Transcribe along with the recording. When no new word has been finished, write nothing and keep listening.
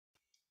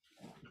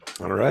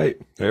All right.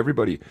 Hey,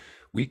 everybody.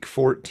 Week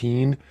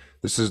 14.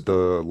 This is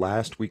the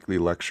last weekly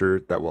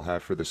lecture that we'll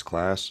have for this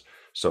class.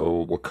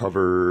 So we'll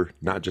cover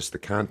not just the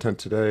content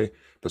today,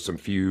 but some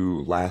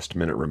few last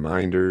minute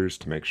reminders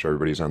to make sure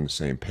everybody's on the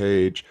same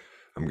page.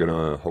 I'm going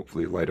to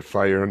hopefully light a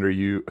fire under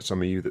you,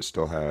 some of you that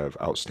still have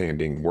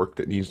outstanding work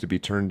that needs to be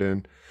turned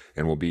in.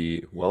 And we'll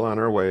be well on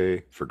our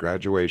way for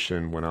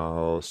graduation when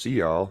I'll see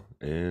y'all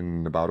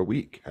in about a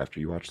week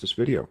after you watch this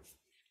video.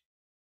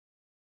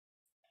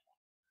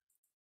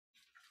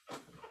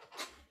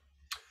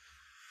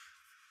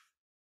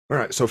 All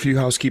right, so a few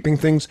housekeeping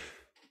things.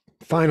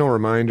 Final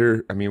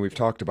reminder, I mean, we've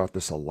talked about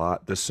this a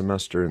lot this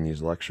semester in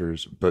these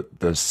lectures, but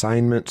the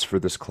assignments for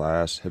this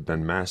class have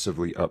been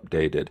massively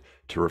updated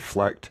to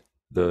reflect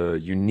the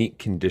unique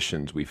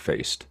conditions we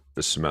faced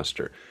this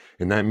semester.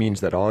 And that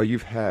means that all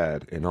you've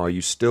had and all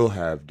you still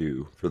have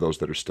due, for those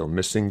that are still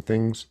missing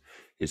things,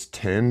 is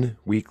 10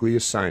 weekly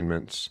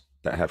assignments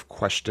that have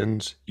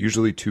questions,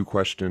 usually 2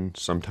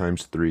 questions,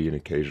 sometimes 3, and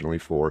occasionally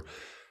 4.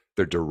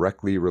 They're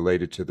directly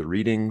related to the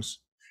readings,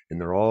 and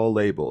they're all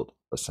labeled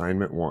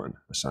Assignment 1,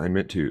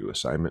 Assignment 2,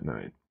 Assignment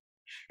 9.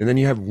 And then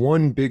you have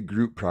one big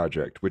group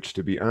project, which,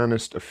 to be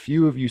honest, a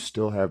few of you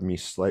still have me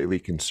slightly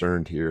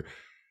concerned here.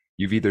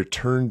 You've either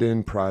turned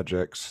in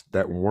projects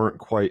that weren't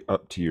quite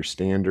up to your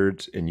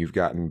standards and you've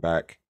gotten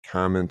back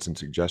comments and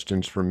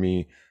suggestions from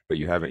me, but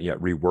you haven't yet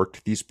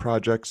reworked these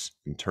projects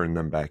and turned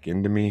them back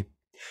into me.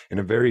 And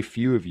a very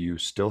few of you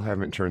still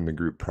haven't turned the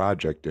group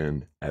project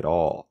in at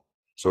all.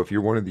 So if you're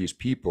one of these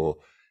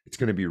people, it's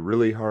going to be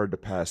really hard to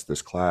pass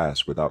this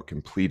class without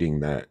completing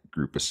that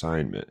group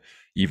assignment,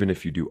 even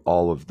if you do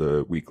all of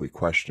the weekly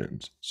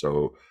questions.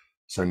 So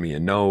send me a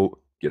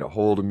note, get a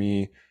hold of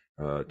me,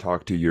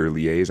 talk to your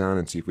liaison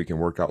and see if we can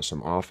work out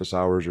some office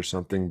hours or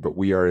something. But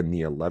we are in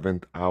the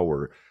 11th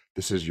hour.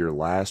 This is your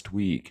last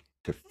week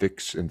to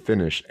fix and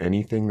finish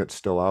anything that's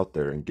still out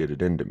there and get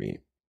it into me.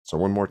 So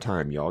one more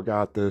time, y'all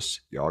got this.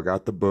 Y'all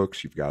got the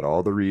books. You've got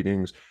all the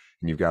readings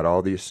and you've got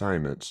all the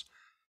assignments.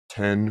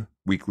 10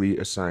 weekly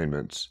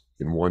assignments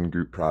in one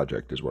group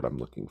project is what I'm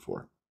looking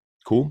for.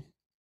 Cool?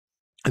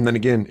 And then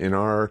again,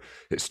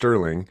 at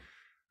Sterling,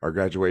 our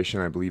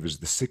graduation, I believe, is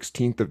the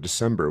 16th of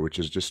December, which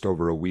is just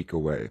over a week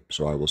away.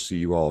 So I will see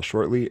you all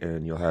shortly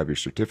and you'll have your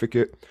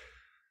certificate.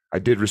 I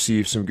did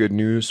receive some good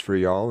news for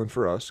y'all and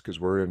for us, because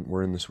we're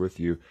in this with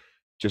you,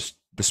 just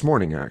this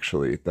morning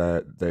actually,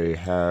 that they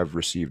have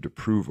received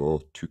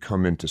approval to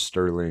come into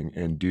Sterling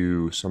and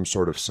do some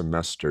sort of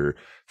semester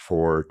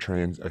for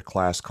a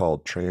class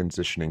called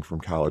Transitioning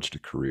from College to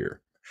Career.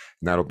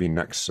 And that'll be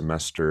next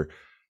semester.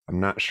 I'm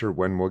not sure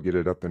when we'll get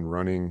it up and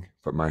running,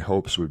 but my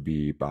hopes would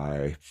be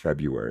by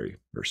February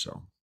or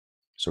so.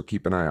 So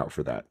keep an eye out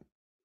for that.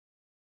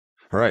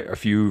 All right, a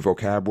few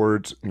vocab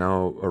words.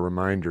 Now, a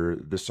reminder,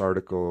 this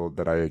article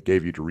that I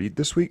gave you to read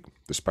this week,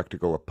 The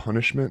Spectacle of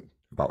Punishment,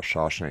 about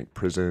Shawshank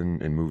Prison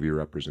and movie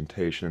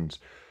representations.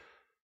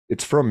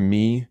 It's from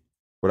me.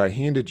 What I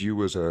handed you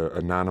was an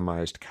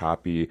anonymized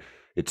copy.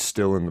 It's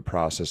still in the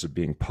process of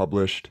being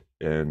published,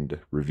 and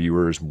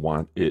reviewers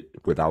want it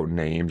without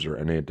names or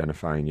any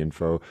identifying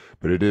info,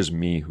 but it is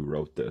me who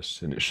wrote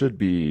this, and it should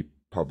be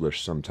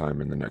published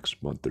sometime in the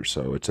next month or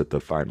so. It's at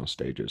the final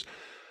stages.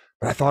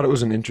 But I thought it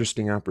was an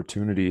interesting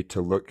opportunity to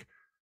look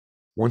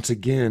once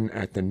again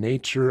at the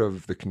nature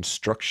of the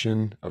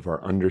construction of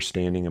our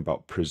understanding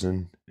about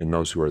prison and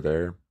those who are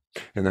there.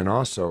 And then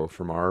also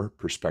from our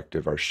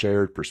perspective, our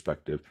shared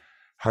perspective,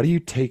 how do you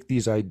take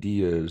these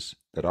ideas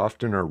that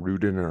often are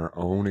rooted in our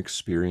own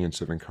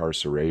experience of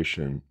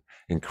incarceration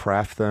and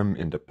craft them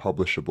into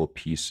publishable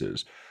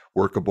pieces,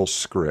 workable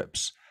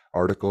scripts,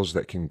 articles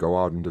that can go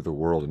out into the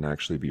world and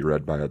actually be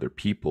read by other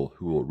people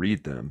who will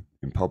read them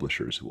and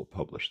publishers who will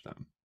publish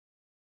them?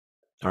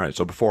 All right,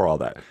 so before all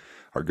that,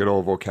 our good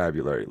old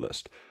vocabulary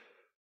list.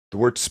 The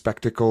word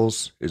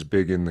spectacles is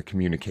big in the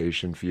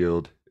communication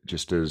field,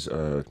 just as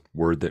a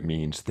word that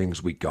means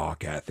things we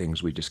gawk at,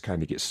 things we just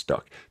kind of get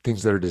stuck,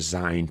 things that are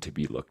designed to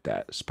be looked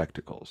at,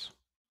 spectacles.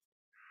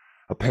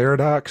 A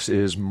paradox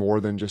is more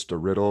than just a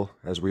riddle,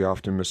 as we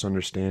often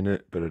misunderstand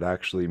it, but it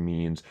actually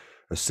means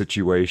a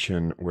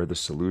situation where the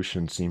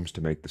solution seems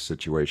to make the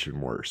situation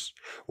worse,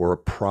 or a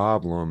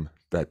problem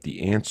that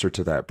the answer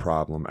to that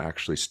problem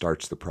actually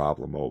starts the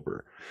problem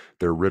over.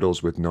 They're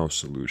riddles with no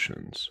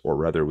solutions, or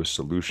rather with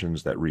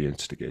solutions that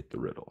reinstigate the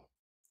riddle.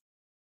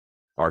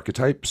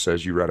 Archetypes,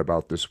 as you read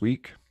about this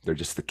week, they're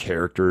just the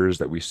characters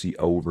that we see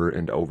over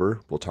and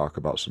over. We'll talk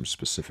about some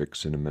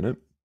specifics in a minute.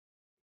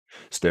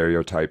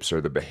 Stereotypes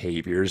are the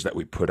behaviors that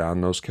we put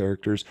on those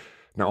characters.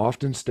 Now,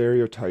 often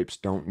stereotypes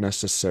don't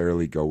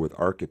necessarily go with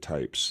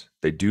archetypes.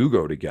 They do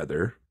go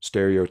together.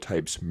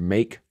 Stereotypes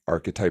make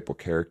archetypal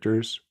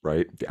characters,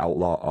 right? The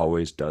outlaw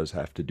always does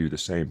have to do the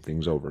same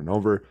things over and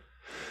over.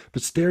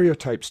 But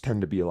stereotypes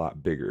tend to be a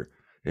lot bigger.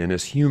 And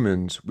as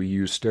humans, we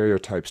use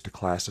stereotypes to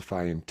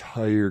classify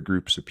entire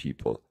groups of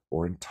people,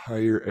 or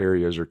entire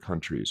areas or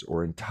countries,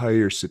 or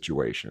entire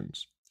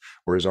situations,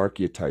 whereas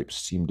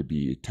archetypes tend to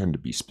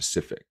be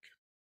specific.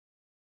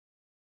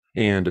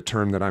 And a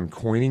term that I'm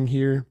coining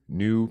here,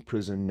 new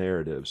prison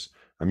narratives.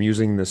 I'm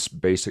using this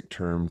basic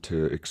term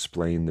to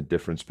explain the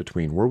difference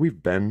between where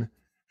we've been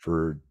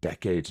for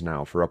decades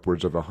now, for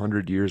upwards of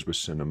 100 years with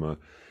cinema,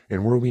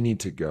 and where we need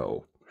to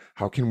go.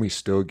 How can we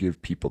still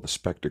give people the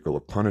spectacle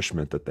of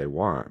punishment that they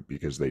want,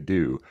 because they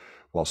do,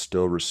 while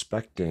still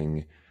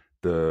respecting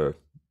the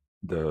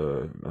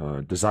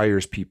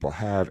desires people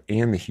have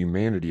and the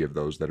humanity of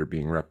those that are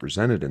being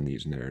represented in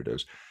these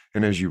narratives.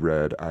 And as you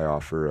read, I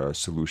offer a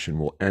solution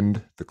we'll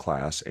end the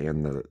class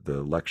and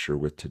the lecture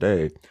with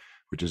today,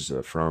 which is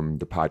from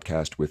the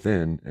podcast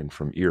Within and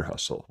from Ear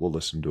Hustle. We'll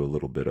listen to a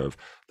little bit of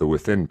the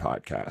Within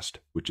podcast,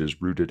 which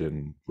is rooted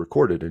and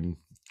recorded in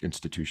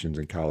institutions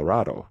in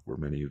Colorado, where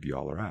many of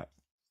y'all are at.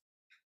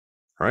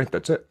 All right,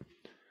 that's it.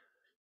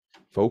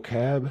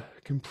 Vocab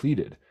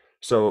completed.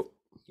 So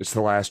it's the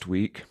last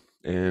week,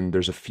 and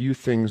there's a few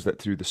things that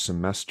through the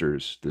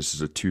semesters, this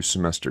is a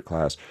 2-semester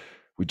class,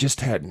 we just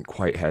hadn't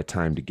quite had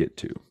time to get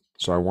to.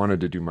 So I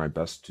wanted to do my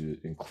best to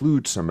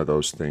include some of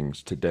those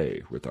things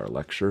today with our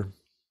lecture.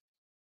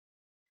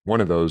 One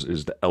of those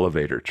is the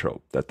elevator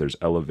trope, that there's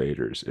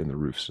elevators in the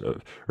roofs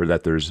of, or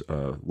that there's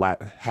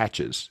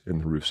hatches in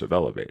the roofs of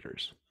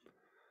elevators.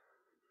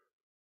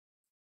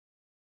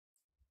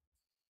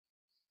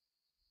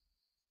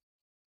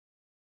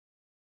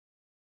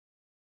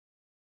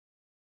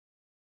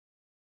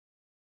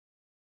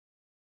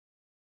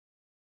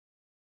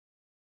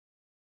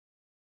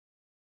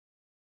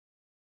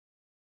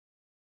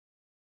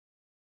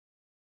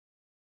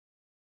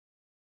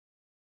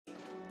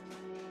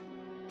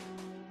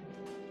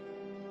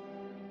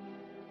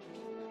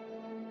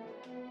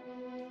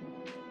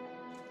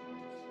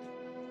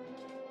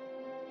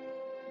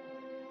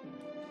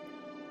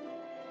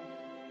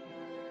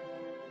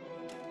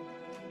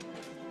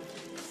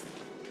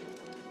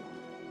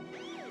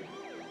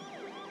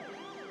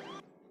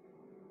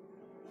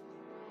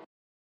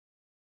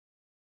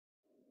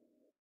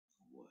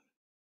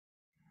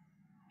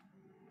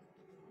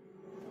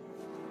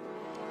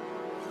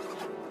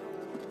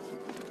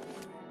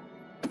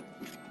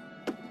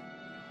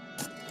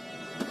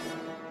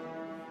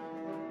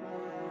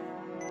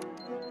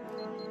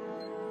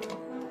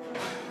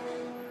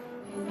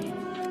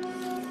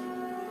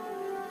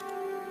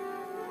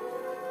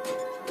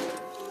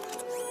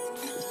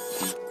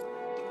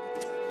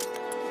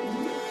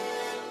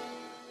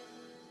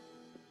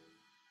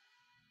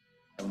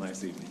 Have a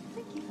nice evening.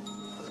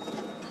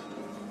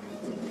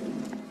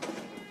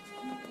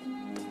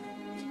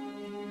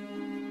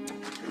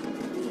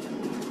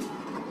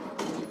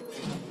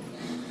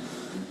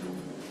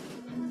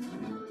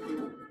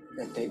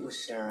 That date with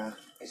Sarah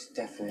is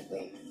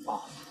definitely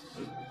off.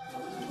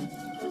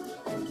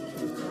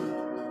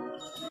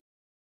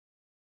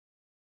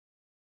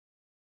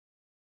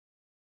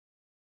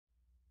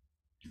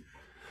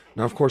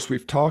 Now, of course,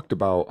 we've talked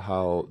about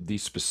how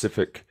these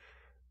specific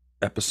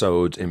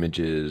episodes,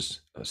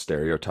 images,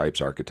 stereotypes,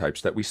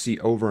 archetypes that we see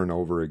over and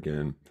over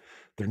again,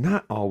 they're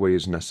not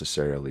always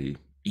necessarily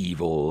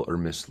evil or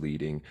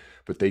misleading,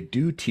 but they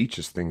do teach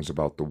us things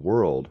about the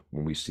world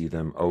when we see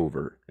them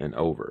over and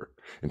over.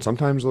 And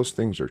sometimes those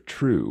things are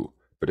true,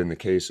 but in the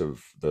case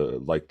of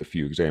the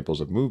few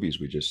examples of movies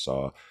we just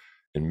saw,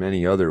 and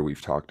many other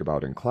we've talked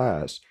about in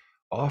class,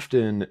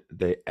 often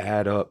they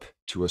add up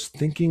to us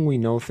thinking we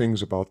know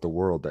things about the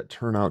world that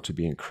turn out to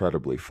be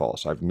incredibly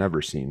false. I've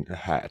never seen a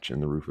hatch in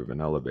the roof of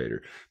an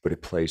elevator, but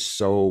it plays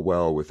so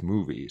well with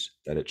movies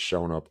that it's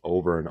shown up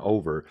over and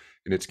over,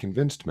 and it's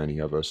convinced many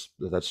of us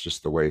that that's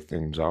just the way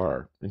things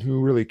are. And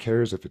who really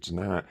cares if it's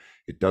not?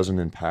 It doesn't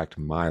impact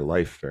my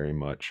life very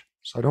much,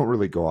 so I don't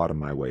really go out of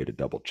my way to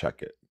double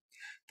check it.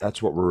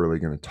 That's what we're really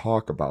going to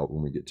talk about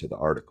when we get to the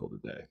article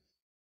today.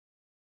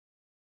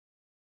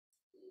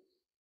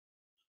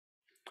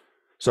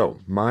 So,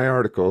 my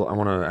article, I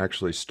want to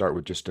actually start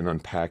with just an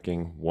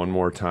unpacking one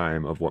more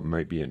time of what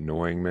might be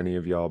annoying many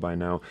of y'all by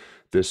now,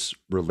 this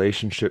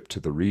relationship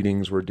to the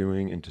readings we're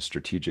doing into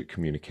strategic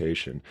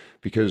communication.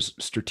 Because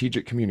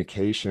strategic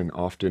communication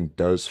often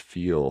does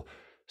feel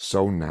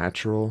so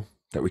natural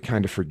that we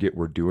kind of forget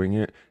we're doing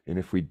it. And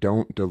if we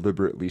don't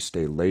deliberately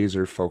stay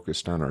laser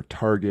focused on our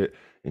target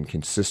and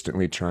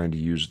consistently trying to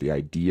use the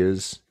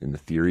ideas and the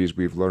theories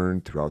we've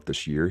learned throughout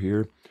this year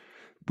here,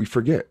 we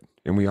forget,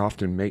 and we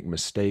often make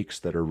mistakes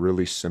that are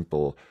really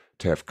simple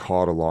to have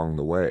caught along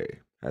the way,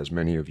 as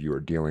many of you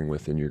are dealing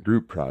with in your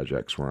group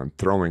projects where I'm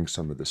throwing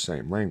some of the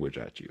same language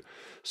at you.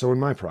 So in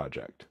my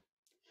project,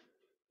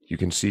 you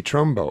can see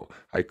Trumbo.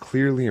 I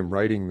clearly am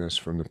writing this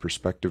from the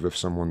perspective of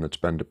someone that's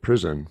been to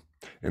prison.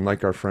 And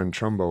like our friend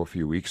Trumbo a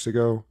few weeks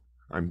ago,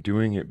 I'm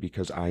doing it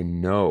because I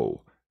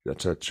know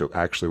that's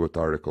actually what the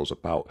article's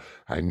about.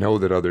 I know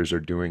that others are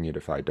doing it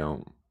if I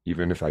don't.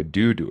 Even if I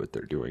do it,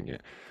 they're doing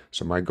it.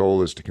 So my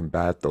goal is to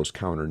combat those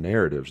counter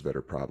narratives that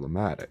are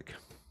problematic.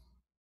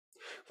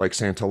 Like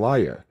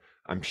Santalaya,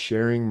 I'm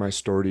sharing my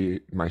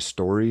story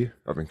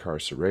of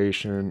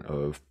incarceration,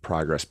 of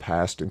progress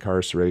past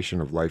incarceration,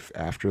 of life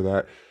after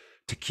that,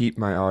 to keep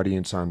my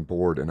audience on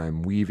board, and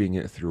I'm weaving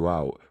it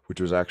throughout,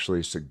 which was actually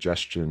a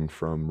suggestion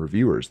from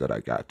reviewers that I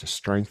got to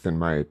strengthen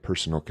my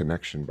personal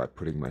connection by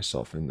putting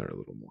myself in there a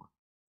little more.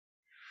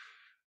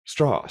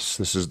 Strauss,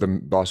 this is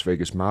the Las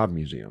Vegas Mob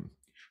Museum.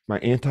 My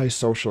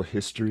antisocial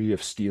history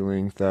of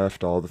stealing,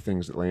 theft, all the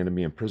things that landed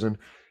me in prison,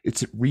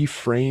 it's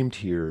reframed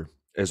here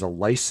as a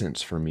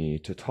license for me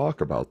to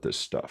talk about this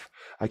stuff.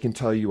 I can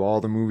tell you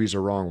all the movies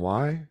are wrong.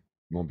 Why?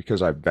 Well,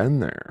 because I've been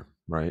there,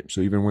 right?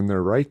 So even when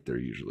they're right, they're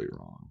usually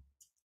wrong.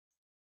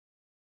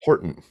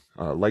 Horton,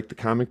 like the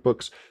comic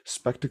books,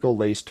 spectacle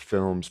laced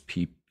films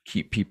keep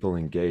people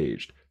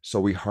engaged. So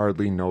we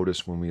hardly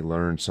notice when we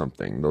learn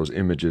something. Those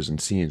images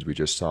and scenes we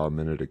just saw a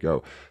minute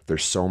ago,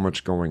 there's so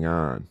much going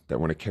on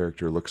that when a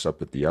character looks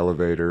up at the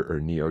elevator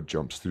or Neo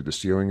jumps through the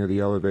ceiling of the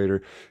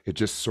elevator, it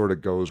just sort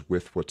of goes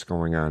with what's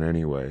going on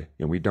anyway,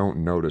 and we don't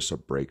notice a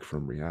break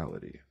from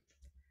reality.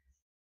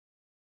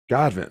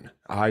 Godwin,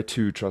 I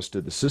too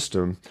trusted the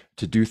system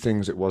to do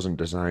things it wasn't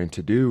designed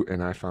to do,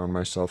 and I found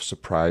myself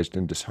surprised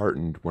and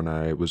disheartened when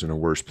I was in a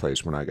worse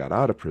place when I got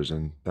out of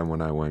prison than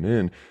when I went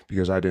in,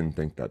 because I didn't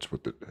think that's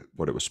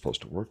what it was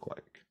supposed to work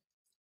like.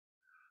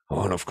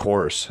 Oh, and of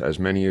course, as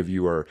many of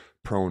you are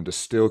prone to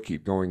still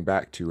keep going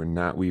back to and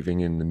not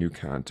weaving in the new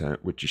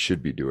content, which you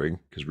should be doing,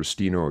 because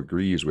Rustino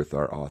agrees with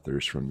our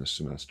authors from this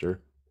semester.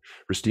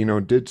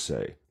 Rustino did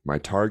say, my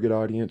target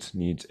audience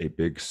needs a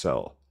big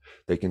sell.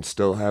 They can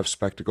still have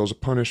spectacles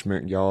of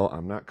punishment, y'all.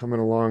 I'm not coming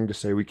along to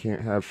say we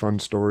can't have fun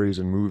stories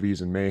and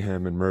movies and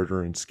mayhem and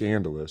murder and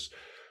scandalous,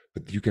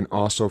 but you can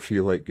also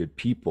feel like good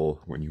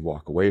people when you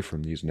walk away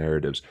from these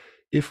narratives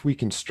if we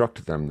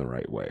construct them the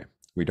right way.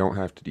 We don't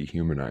have to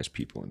dehumanize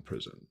people in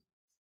prison.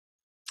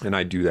 And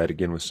I do that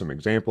again with some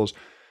examples.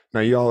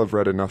 Now, y'all have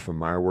read enough of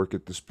my work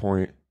at this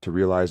point to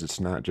realize it's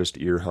not just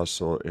Ear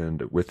Hustle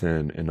and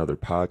Within and other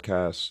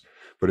podcasts,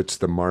 but it's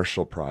the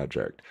Marshall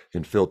Project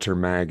and Filter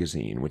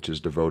Magazine, which is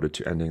devoted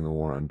to ending the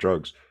war on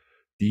drugs.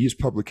 These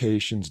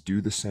publications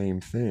do the same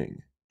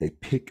thing. They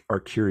pick our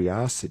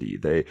curiosity.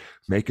 They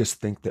make us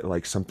think that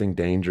like something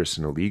dangerous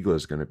and illegal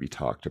is going to be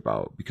talked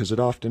about, because it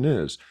often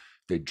is.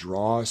 They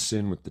draw us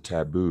in with the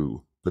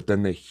taboo, but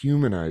then they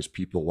humanize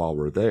people while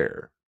we're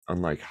there,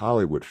 unlike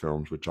Hollywood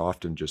films, which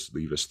often just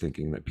leave us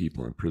thinking that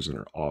people in prison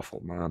are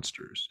awful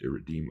monsters,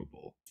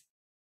 irredeemable.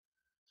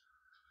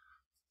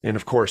 And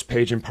of course,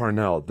 Page and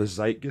Parnell, the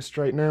zeitgeist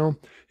right now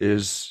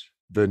is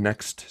the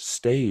next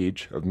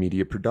stage of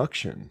media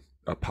production.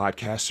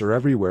 Podcasts are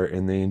everywhere,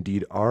 and they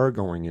indeed are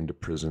going into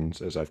prisons,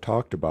 as I've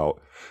talked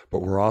about. But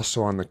we're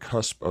also on the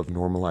cusp of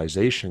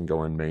normalization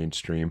going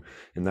mainstream,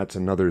 and that's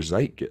another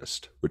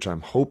zeitgeist, which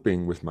I'm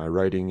hoping with my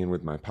writing and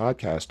with my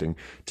podcasting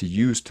to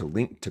use to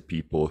link to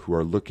people who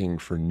are looking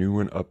for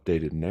new and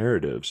updated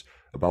narratives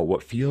about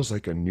what feels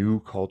like a new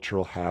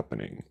cultural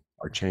happening,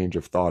 our change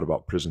of thought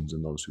about prisons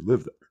and those who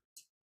live there.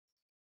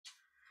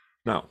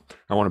 Now,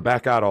 I want to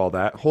back out all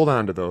that, hold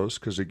on to those,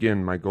 because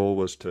again, my goal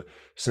was to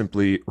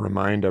simply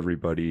remind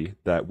everybody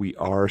that we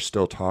are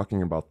still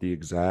talking about the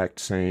exact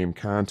same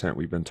content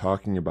we've been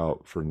talking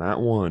about for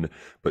not one,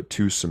 but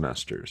 2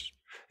 semesters.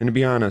 And to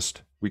be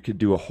honest, we could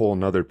do a whole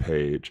nother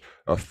page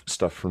of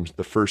stuff from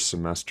the first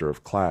semester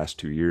of class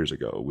 2 years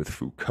ago with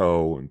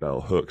Foucault and bell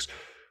hooks.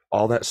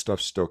 All that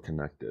stuff's still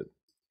connected.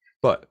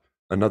 But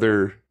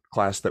another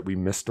class that we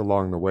missed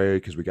along the way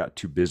because we got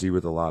too busy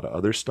with a lot of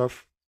other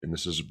stuff, and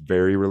this is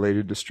very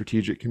related to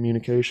strategic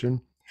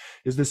communication,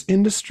 is this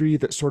industry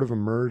that sort of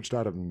emerged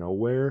out of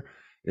nowhere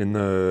in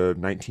the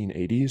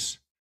 1980s,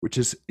 which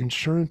is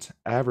insurance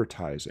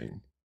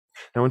advertising.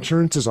 Now,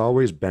 insurance has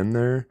always been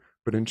there,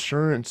 but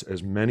insurance,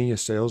 as many a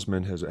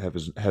salesman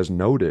has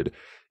noted,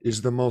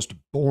 is the most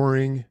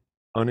boring,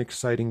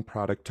 unexciting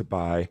product to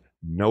buy.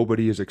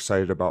 Nobody is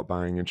excited about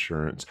buying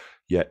insurance,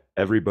 yet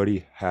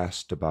everybody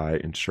has to buy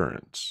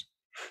insurance.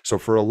 So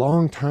for a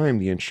long time,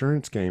 the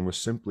insurance game was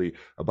simply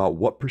about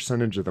what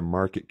percentage of the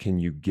market can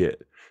you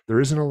get.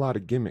 There isn't a lot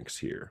of gimmicks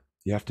here.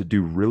 You have to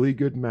do really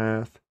good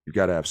math. You've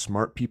got to have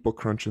smart people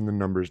crunching the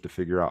numbers to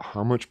figure out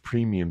how much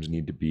premiums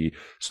need to be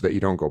so that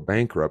you don't go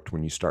bankrupt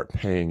when you start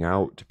paying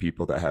out to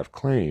people that have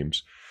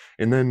claims.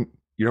 And then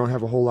you don't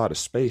have a whole lot of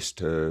space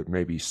to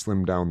maybe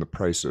slim down the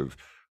price of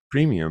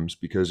premiums,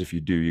 because if you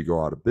do, you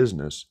go out of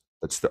business.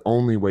 That's the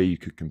only way you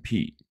could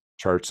compete.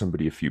 Charge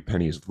somebody a few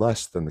pennies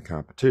less than the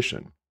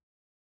competition.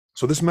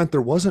 So this meant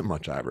there wasn't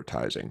much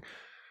advertising.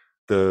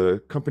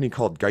 The company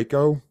called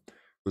Geico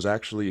was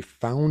actually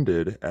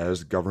founded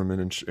as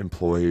Government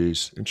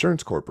Employees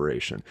Insurance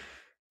Corporation.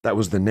 That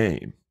was the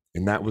name,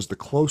 and that was the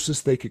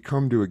closest they could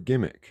come to a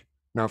gimmick.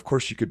 Now, of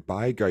course, you could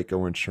buy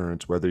Geico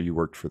insurance whether you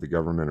worked for the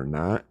government or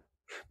not,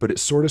 but it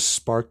sort of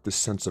sparked this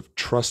sense of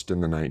trust in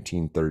the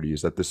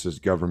 1930s that this is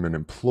Government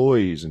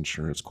Employees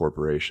Insurance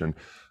Corporation.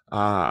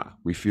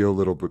 We feel a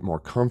little bit more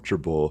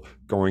comfortable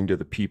going to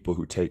the people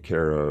who take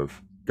care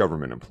of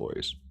government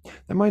employees.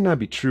 That might not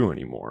be true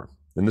anymore.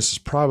 And this is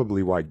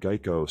probably why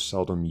Geico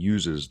seldom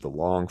uses the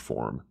long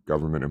form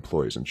Government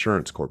Employees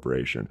Insurance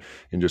Corporation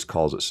and just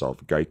calls itself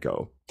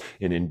Geico.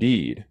 And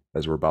indeed,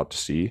 as we're about to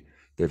see,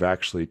 they've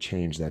actually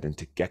changed that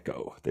into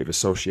gecko. They've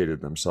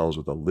associated themselves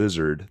with a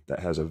lizard that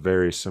has a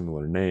very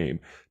similar name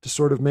to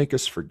sort of make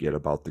us forget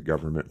about the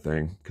government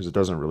thing, because it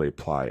doesn't really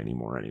apply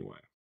anymore anyway.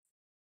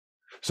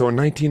 So in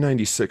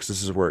 1996,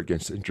 this is where it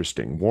gets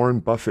interesting. Warren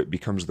Buffett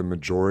becomes the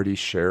majority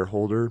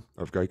shareholder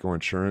of Geico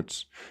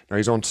Insurance. Now,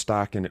 he's owned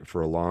stock in it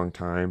for a long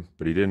time,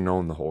 but he didn't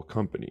own the whole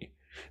company.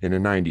 And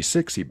in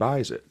 96, he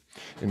buys it.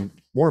 And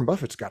Warren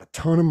Buffett's got a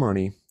ton of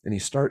money, and he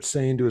starts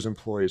saying to his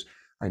employees,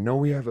 I know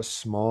we have a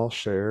small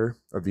share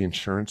of the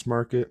insurance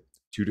market,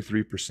 2 to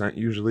 3%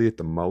 usually at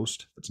the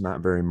most. It's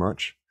not very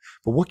much.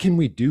 But what can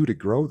we do to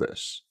grow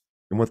this?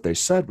 And what they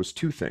said was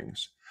two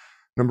things.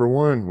 Number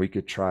one, we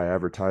could try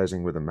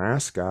advertising with a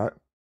mascot,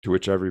 to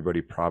which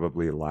everybody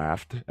probably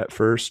laughed at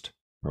first.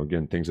 Well,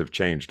 again, things have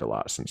changed a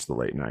lot since the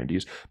late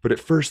 90s. But at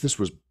first, this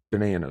was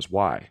bananas.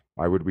 Why?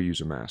 Why would we use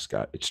a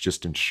mascot? It's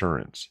just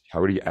insurance.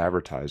 How would you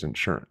advertise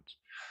insurance?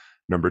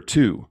 Number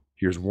two,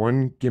 here's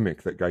one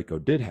gimmick that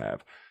Geico did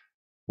have.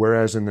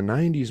 Whereas in the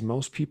 90s,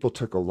 most people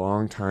took a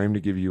long time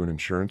to give you an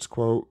insurance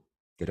quote.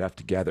 They'd have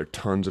to gather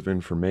tons of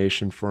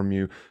information from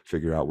you,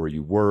 figure out where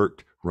you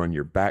worked, run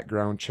your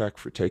background check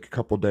take a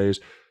couple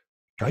days.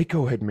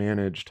 Geico had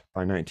managed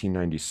by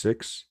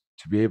 1996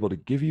 to be able to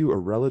give you a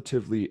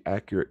relatively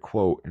accurate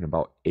quote in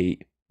about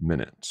 8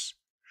 minutes.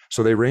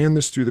 So they ran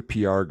this through the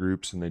PR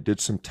groups and they did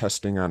some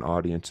testing on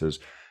audiences.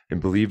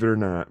 And believe it or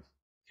not,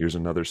 here's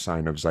another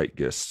sign of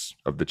zeitgeists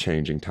of the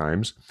changing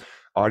times.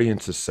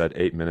 Audiences said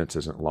 8 minutes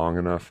isn't long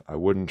enough. I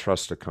wouldn't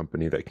trust a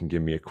company that can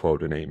give me a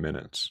quote in 8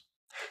 minutes.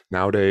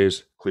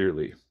 Nowadays,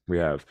 clearly, we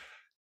have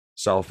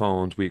cell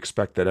phones. We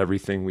expect that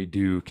everything we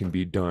do can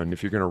be done.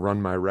 If you're going to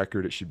run my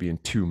record, it should be in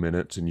 2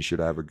 minutes and you should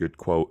have a good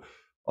quote.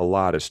 A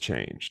lot has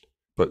changed.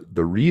 But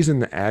the reason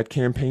the ad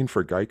campaign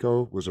for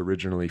Geico was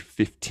originally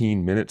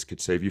 15 minutes could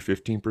save you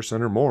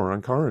 15% or more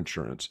on car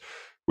insurance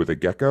with a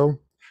gecko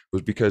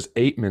was because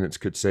 8 minutes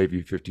could save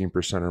you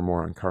 15% or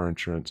more on car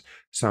insurance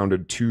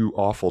sounded too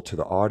awful to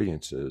the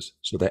audiences.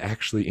 So they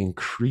actually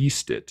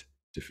increased it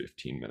to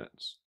 15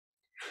 minutes.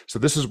 So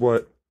this is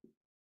what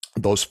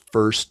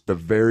the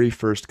very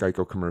first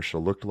Geico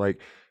commercial looked like.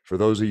 For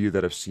those of you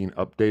that have seen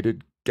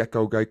updated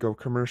Geico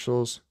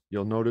commercials,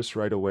 you'll notice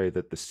right away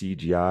that the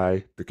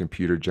CGI, the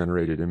computer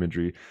generated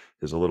imagery,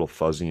 is a little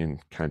fuzzy and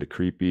kind of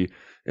creepy,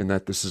 and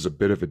that this is a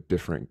bit of a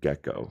different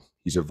Gecko.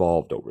 He's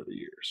evolved over the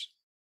years.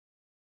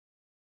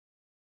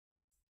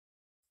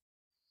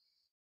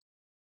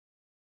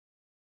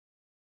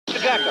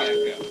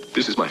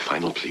 This is my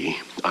final plea.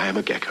 I am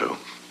a gecko,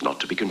 not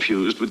to be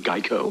confused with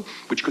Geico,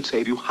 which could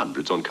save you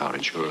hundreds on car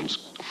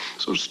insurance.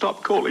 So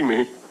stop calling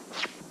me.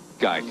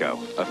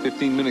 Geico. A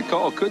 15-minute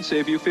call could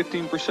save you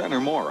 15% or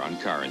more on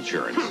car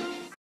insurance.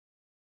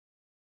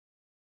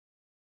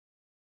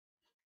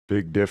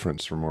 Big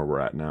difference from where we're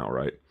at now,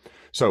 right?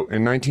 So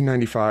in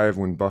 1995,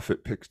 when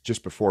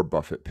just before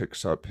Buffett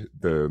picks up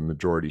the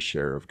majority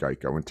share of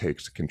Geico and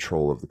takes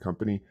control of the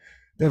company,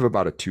 they have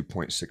about a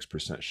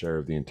 2.6% share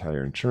of the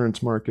entire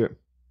insurance market.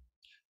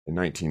 In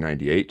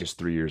 1998, just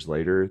 3 years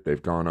later,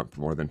 they've gone up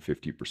more than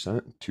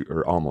 50%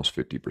 or almost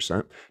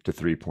 50% to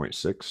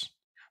 3.6.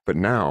 But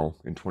now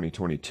in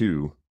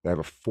 2022, they have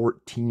a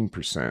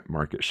 14%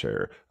 market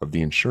share of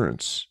the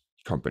insurance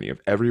company, of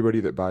everybody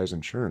that buys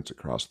insurance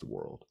across the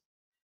world.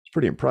 It's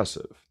pretty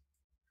impressive.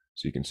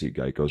 So you can see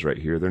Geico's right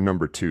here. They're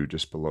number 2,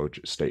 just below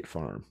State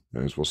Farm.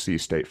 And as we'll see,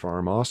 State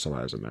Farm also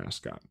has a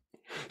mascot.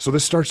 So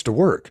this starts to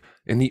work.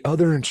 And the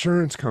other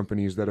insurance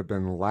companies that have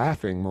been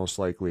laughing most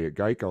likely at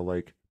Geico,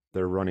 like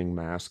they're running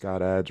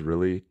mascot ads,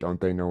 really?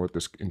 Don't they know what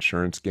this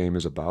insurance game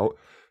is about?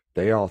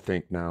 They all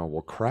think now,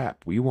 well,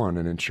 crap, we want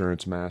an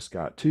insurance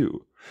mascot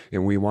too.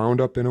 And we wound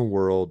up in a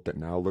world that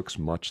now looks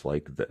much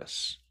like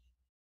this.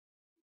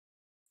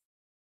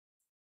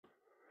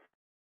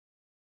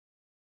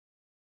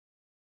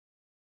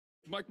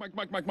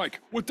 Mike.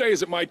 What day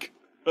is it, Mike?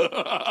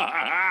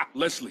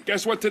 Leslie,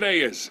 guess what today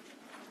is?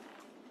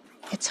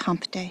 It's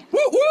hump day.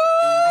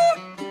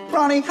 Woo-hoo!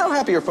 Ronnie, how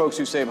happy are folks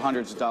who save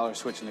hundreds of dollars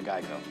switching to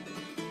Geico?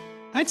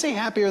 I'd say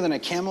happier than a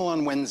camel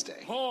on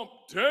Wednesday. Hump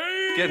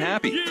day! Get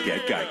happy.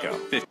 Get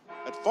Geico.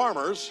 At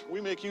Farmers,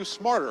 we make you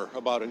smarter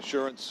about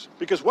insurance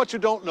because what you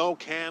don't know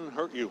can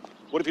hurt you.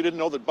 What if you didn't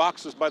know that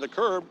boxes by the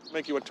curb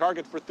make you a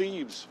target for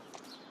thieves?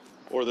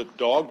 Or that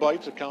dog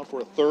bites account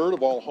for 1/3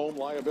 of all home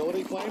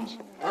liability claims?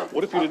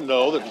 What if you didn't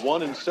know that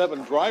 1 in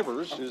 7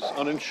 drivers is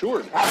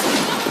uninsured?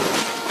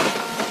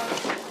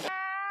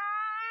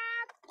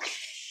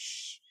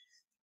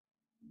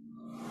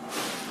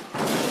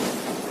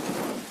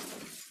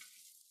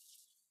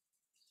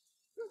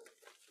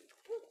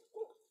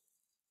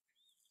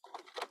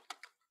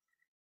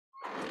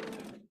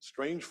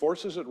 Strange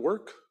forces at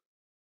work?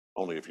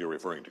 Only if you're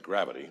referring to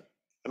gravity.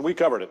 And we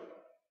covered it.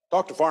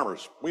 Talk to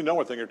Farmers. We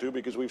know a thing or two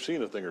because we've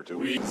seen a thing or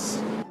two.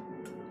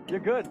 You're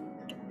good.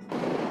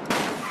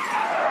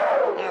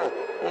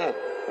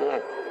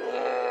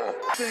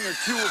 Thing or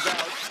two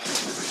about.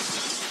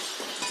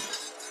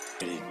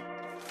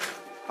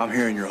 I'm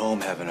hearing you're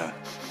home having a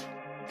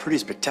pretty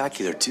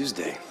spectacular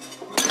Tuesday.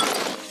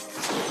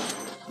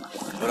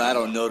 But I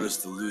don't notice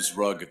the loose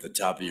rug at the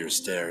top of your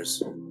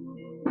stairs.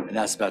 And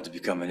that's about to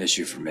become an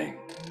issue for me.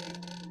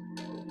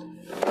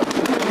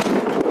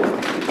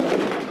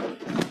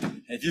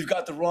 If you've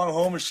got the wrong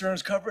home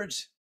insurance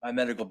coverage, My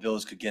medical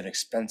bills could get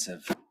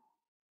expensive.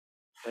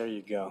 There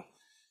you go.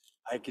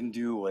 I can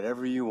do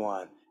whatever you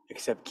want,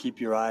 except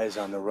keep your eyes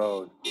on the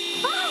road.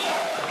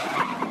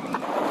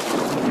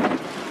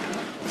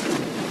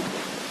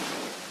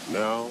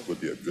 Now would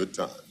be a good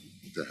time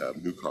to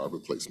have new car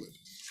replacement.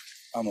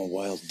 I'm a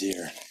wild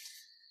deer.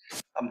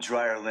 I'm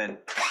Dryer Lynn.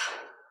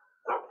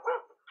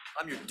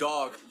 I'm your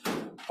dog.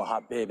 A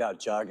hot babe out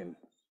jogging.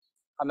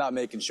 I'm not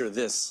making sure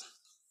this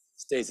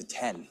stays at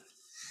 10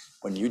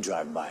 when you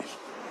drive by.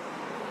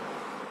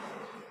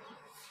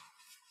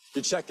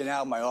 You're checking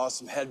out my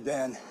awesome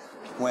headband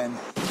when...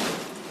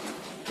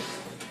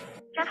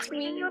 Just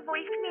leaving you a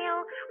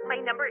voicemail. My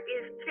number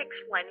is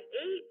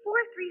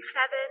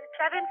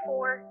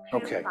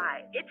 618-437-7425. Okay.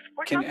 It's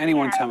for Can something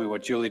anyone else. tell me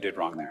what Julie did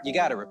wrong there? You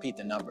gotta repeat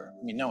the number.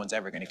 I mean, no one's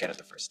ever gonna get it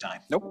the first time.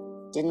 Nope.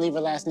 Didn't leave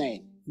her last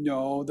name.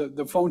 No,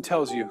 the phone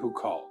tells you who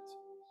called.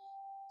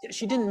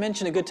 She didn't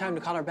mention a good time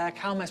to call her back.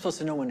 How am I supposed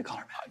to know when to call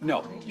her back?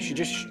 No, she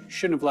just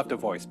shouldn't have left a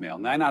voicemail.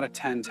 9 out of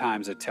 10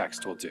 times a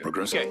text will do.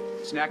 Progressive. Okay,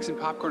 snacks and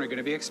popcorn are going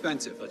to be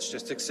expensive. Let's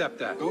just accept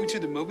that. Going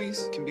to the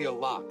movies can be a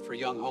lot for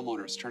young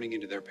homeowners turning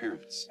into their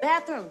parents.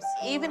 Bathrooms.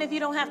 Even if you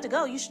don't have to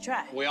go, you should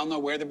try. We all know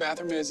where the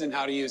bathroom is and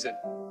how to use it.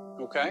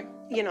 Okay?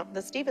 You know,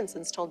 the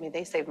Stevensons told me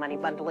they save money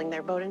bundling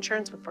their boat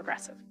insurance with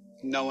Progressive.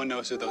 No one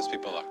knows who those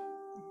people are.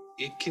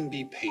 It can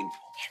be painful.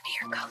 Hand me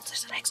your coats.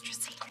 There's an extra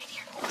seat right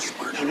here.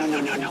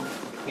 No.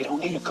 We don't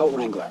need a coat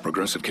wrangler.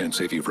 Progressive can't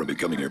save you from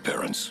becoming your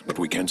parents, but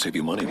we can save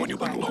you money when you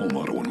bundle home,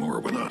 auto, and more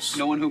with us.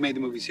 No one who made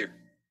the movies here.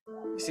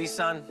 You see,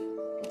 son,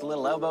 with a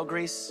little elbow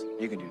grease,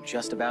 you can do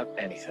just about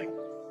anything.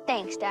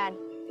 Thanks, Dad.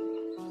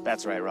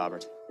 That's right,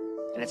 Robert.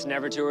 And it's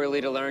never too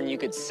early to learn you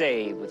could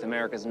save with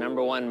America's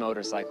 #1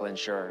 motorcycle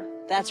insurer.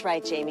 That's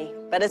right, Jamie.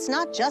 But it's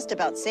not just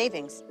about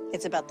savings.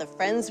 It's about the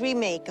friends we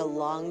make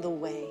along the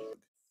way.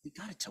 We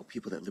gotta tell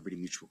people that Liberty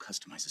Mutual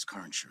customizes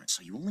car insurance,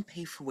 so you only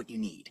pay for what you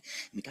need.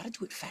 And we gotta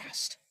do it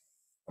fast.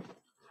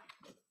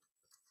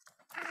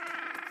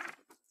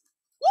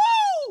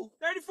 Woo!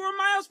 34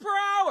 miles per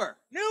hour!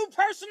 New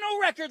personal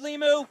record,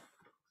 Limu!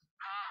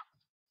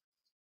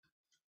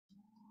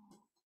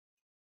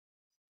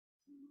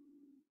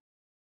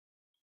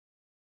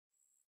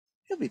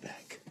 He'll be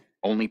back.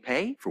 Only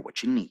pay for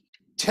what you need.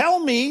 Tell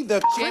me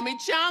the...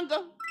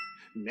 Chimichanga!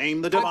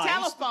 Name the device.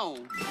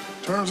 Telephone!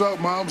 Turns out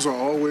moms are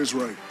always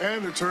right.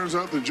 And it turns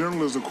out the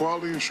General is a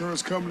quality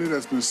insurance company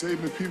that's been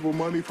saving people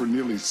money for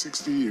nearly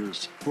 60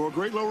 years. For a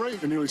great low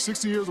rate and nearly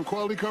 60 years of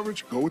quality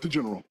coverage, go with the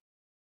General.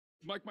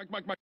 Mike.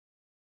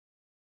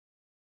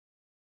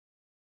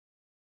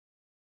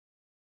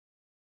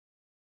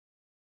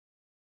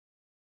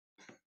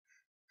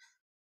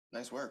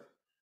 Nice work.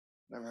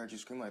 Never heard you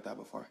scream like that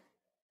before.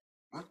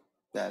 What?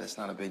 Dad, it's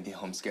not a big deal.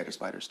 I'm scared of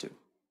spiders, too.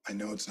 I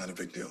know it's not a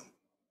big deal.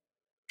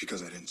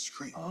 Because I didn't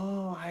scream.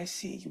 Oh, I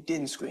see. You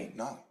didn't scream.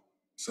 No.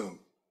 So,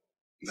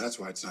 that's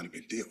why it's not a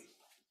big deal.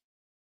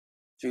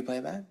 Should we play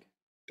it back?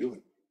 Do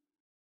it.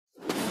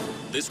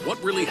 This What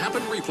Really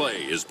Happened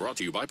replay is brought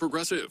to you by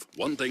Progressive.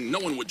 One thing no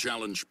one would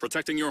challenge,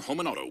 protecting your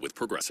home and auto with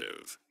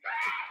Progressive.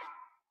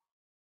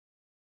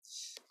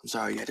 I'm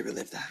sorry you had to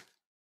relive that.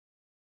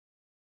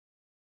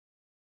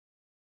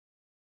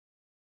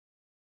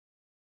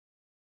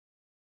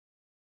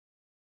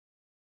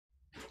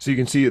 So you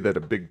can see that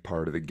a big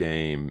part of the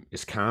game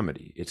is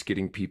comedy. It's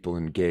getting people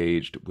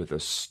engaged with a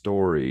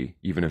story,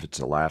 even if it's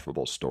a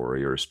laughable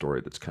story or a story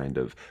that's kind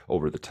of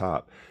over the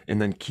top,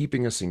 and then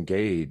keeping us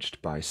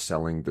engaged by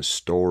selling the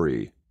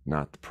story,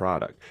 not the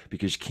product,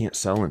 because you can't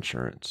sell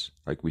insurance.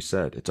 Like we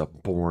said, it's a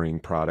boring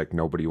product.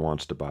 Nobody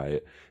wants to buy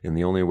it. And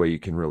the only way you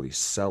can really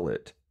sell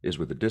it is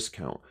with a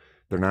discount.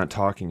 They're not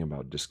talking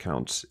about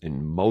discounts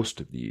in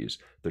most of these.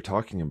 They're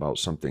talking about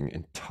something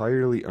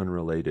entirely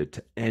unrelated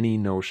to any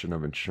notion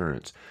of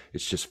insurance.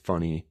 It's just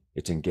funny.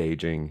 It's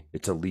engaging.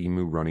 It's a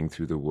Limu running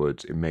through the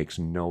woods. It makes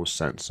no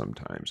sense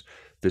sometimes.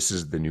 This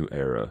is the new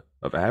era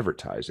of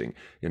advertising.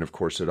 And of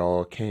course, it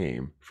all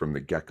came from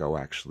the Gecko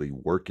actually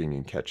working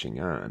and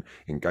catching on,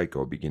 and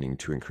Geico beginning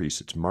to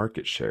increase its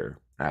market share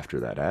after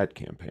that ad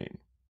campaign.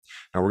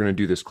 Now, we're going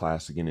to do this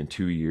class again in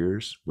 2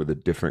 years with a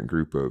different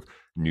group of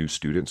new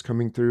students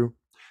coming through.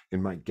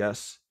 And my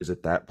guess is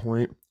at that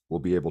point, we'll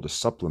be able to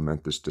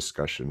supplement this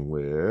discussion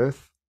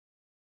with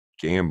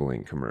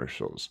gambling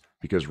commercials.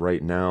 Because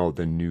right now,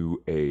 the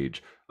new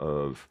age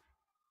of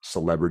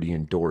celebrity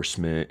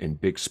endorsement and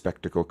big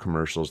spectacle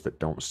commercials that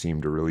don't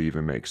seem to really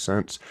even make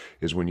sense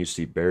is when you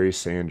see Barry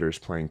Sanders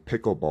playing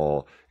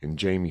pickleball and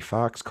Jamie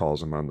Foxx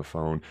calls him on the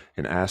phone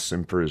and asks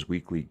him for his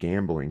weekly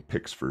gambling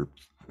picks for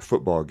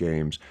football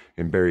games,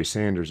 and Barry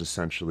Sanders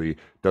essentially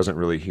doesn't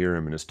really hear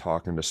him and is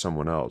talking to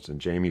someone else,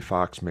 and Jamie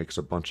Foxx makes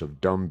a bunch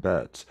of dumb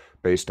bets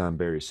based on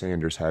Barry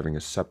Sanders having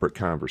a separate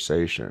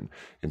conversation,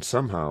 and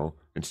somehow,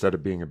 instead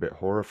of being a bit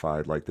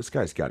horrified like this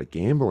guy's got a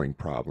gambling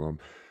problem,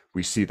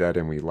 we see that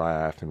and we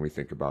laugh and we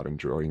think about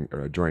joining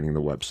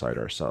the website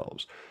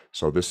ourselves.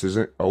 So this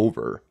isn't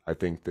over. I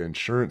think the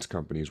insurance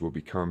companies will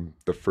become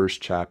the first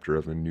chapter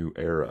of a new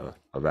era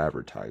of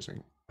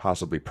advertising,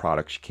 possibly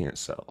products you can't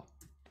sell.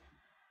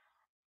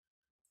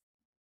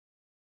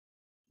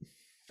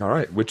 All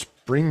right, which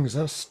brings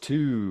us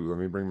to, let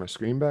me bring my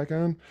screen back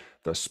on,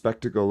 the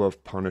spectacle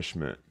of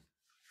punishment.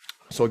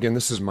 So again,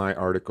 this is my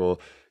article.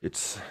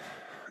 It's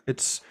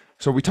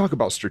so we talk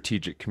about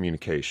strategic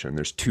communication.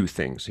 There's two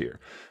things here.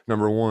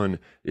 Number one,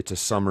 it's a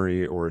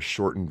summary or a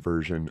shortened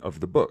version of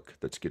the book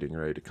that's getting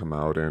ready to come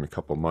out in a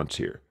couple months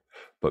here.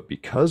 But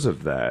because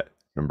of that,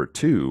 number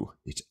two,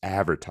 it's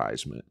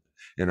advertisement.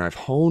 And I've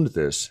honed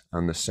this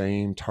on the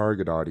same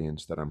target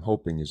audience that I'm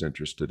hoping is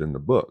interested in the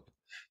book.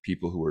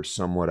 People who are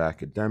somewhat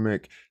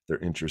academic, they're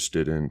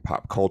interested in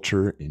pop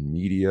culture, in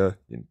media,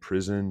 in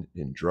prison,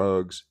 in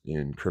drugs,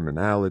 in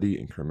criminality,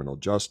 in criminal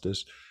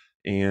justice,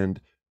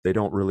 and they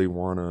don't really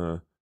want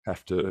to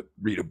have to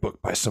read a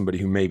book by somebody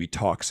who maybe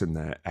talks in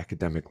that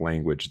academic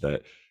language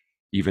that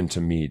even to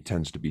me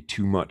tends to be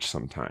too much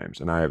sometimes,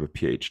 and I have a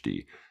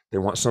PhD. They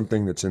want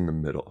something that's in the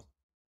middle,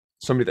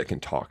 somebody that can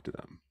talk to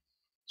them.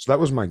 So that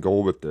was my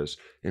goal with this,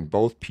 and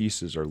both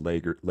pieces are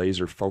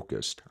laser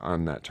focused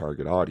on that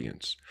target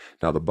audience.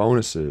 Now the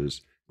bonus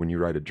is when you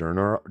write a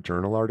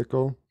journal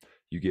article,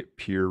 you get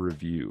peer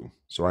review.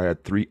 So I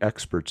had 3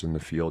 experts in the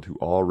field who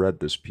all read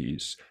this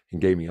piece and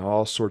gave me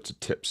all sorts of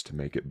tips to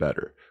make it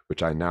better,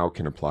 which I now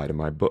can apply to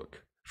my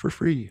book for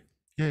free.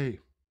 Yay.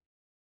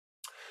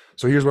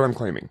 So here's what I'm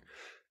claiming.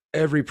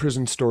 Every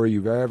prison story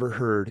you've ever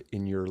heard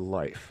in your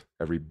life,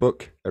 every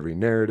book, every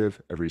narrative,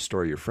 every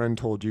story your friend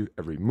told you,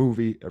 every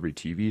movie, every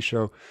TV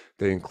show,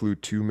 they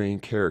include 2 main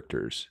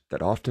characters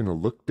that often will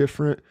look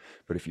different,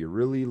 but if you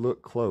really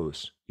look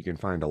close, you can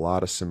find a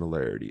lot of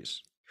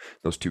similarities.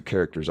 Those 2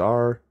 characters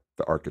are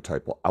the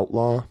archetypal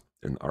outlaw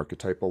and the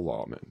archetypal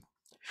lawman.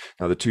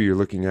 Now, the 2 you're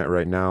looking at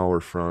right now are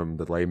from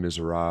the Les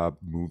Miserables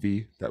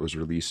movie that was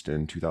released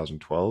in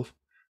 2012.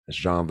 That's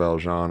Jean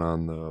Valjean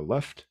on the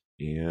left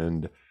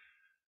and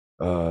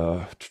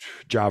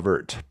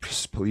Javert,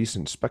 Police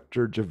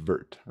Inspector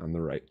Javert on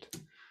the right.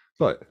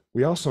 But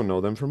we also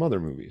know them from other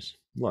movies,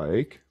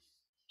 like,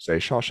 say,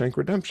 Shawshank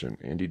Redemption,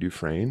 Andy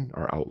Dufresne,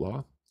 our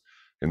outlaw,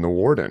 and the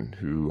warden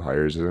who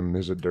hires him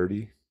as a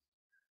dirty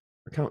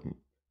accountant.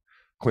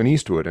 Clint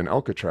Eastwood in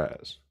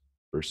Alcatraz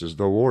versus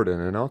the warden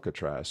in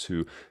Alcatraz,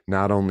 who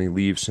not only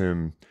leaves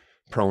him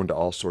prone to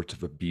all sorts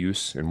of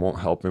abuse and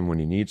won't help him when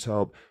he needs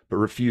help, but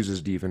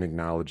refuses to even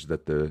acknowledge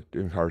that the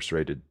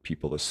incarcerated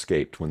people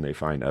escaped when they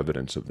find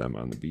evidence of them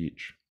on the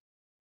beach.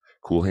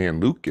 Cool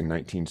Hand Luke in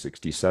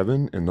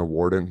 1967, and the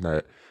warden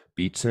that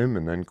beats him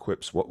and then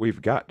quips, "What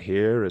we've got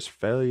here is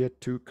failure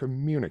to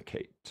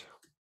communicate."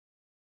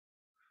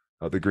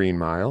 The Green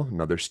Mile,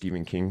 another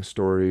Stephen King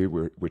story,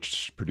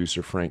 which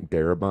producer Frank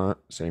Darabont,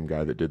 same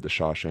guy that did The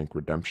Shawshank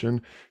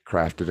Redemption,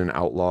 crafted an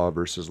outlaw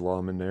versus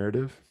lawman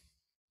narrative.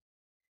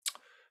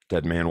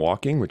 Dead Man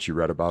Walking, which you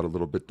read about a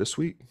little bit this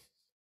week.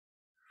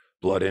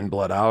 Blood In,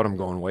 Blood Out, I'm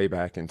going way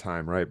back in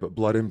time, right? But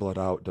Blood In, Blood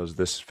Out does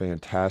this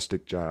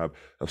fantastic job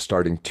of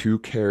starting 2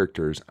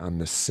 characters on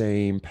the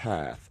same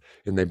path,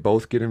 and they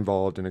both get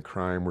involved in a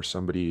crime where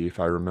somebody, if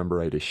I remember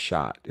right, is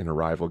shot in a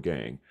rival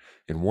gang.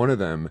 And one of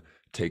them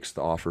takes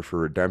the offer for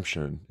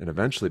redemption and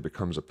eventually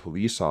becomes a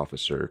police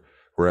officer,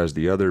 whereas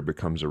the other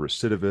becomes a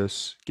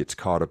recidivist, gets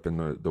caught up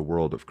in the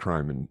world of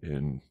crime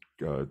in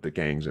the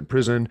gangs in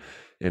prison.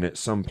 And at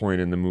some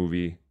point in the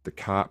movie, the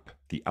cop,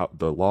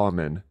 the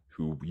lawman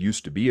who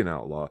used to be an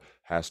outlaw,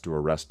 has to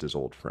arrest his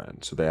old friend.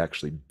 So they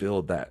actually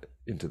build that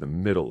into the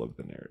middle of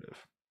the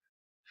narrative.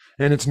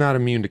 And it's not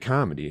immune to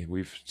comedy.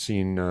 We've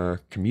seen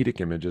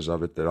comedic images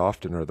of it that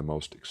often are the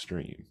most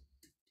extreme.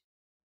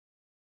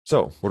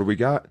 So what do we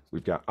got?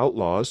 We've got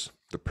outlaws,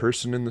 the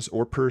person in this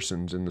or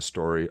persons in the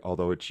story,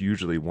 although it's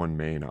usually one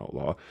main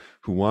outlaw,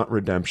 who want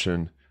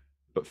redemption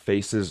but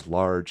faces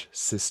large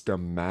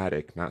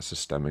systematic, not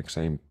systemic,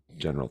 same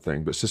general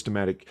thing, but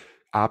systematic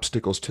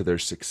obstacles to their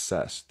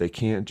success. They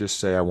can't just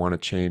say, I want to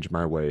change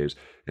my ways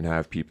and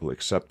have people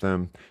accept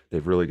them.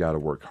 They've really got to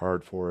work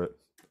hard for it.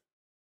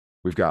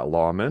 We've got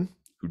lawmen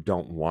who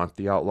don't want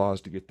the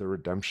outlaws to get their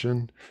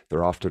redemption.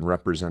 They're often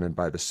represented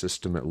by the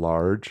system at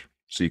large.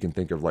 So you can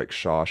think of like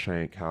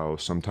Shawshank, how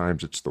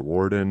sometimes it's the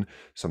warden,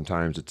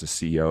 sometimes it's a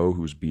CO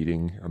who's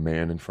beating a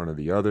man in front of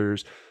the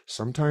others.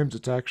 Sometimes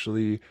it's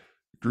actually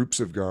groups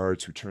of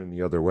guards who turn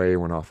the other way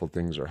when awful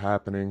things are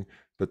happening,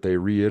 but they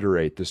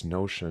reiterate this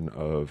notion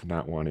of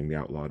not wanting the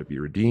outlaw to be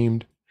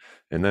redeemed.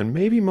 And then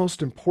maybe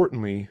most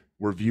importantly,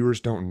 where viewers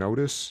don't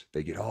notice,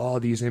 they get all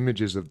these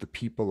images of the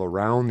people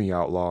around the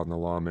outlaw and the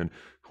lawman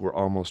who are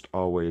almost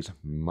always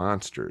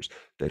monsters.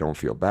 They don't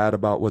feel bad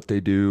about what they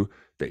do.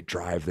 They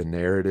drive the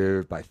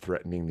narrative by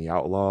threatening the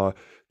outlaw.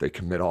 They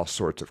commit all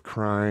sorts of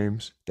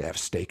crimes. They have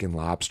steak and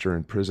lobster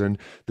in prison.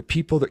 The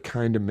people that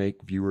kind of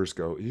make viewers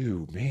go,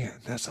 ew, man,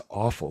 that's an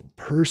awful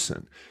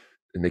person.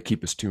 And they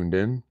keep us tuned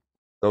in.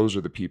 Those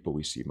are the people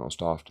we see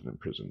most often in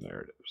prison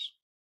narratives.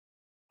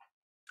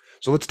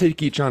 So let's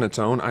take each on its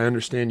own. I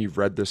understand you've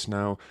read this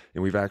now,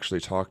 and we've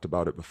actually talked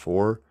about it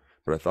before,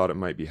 but I thought it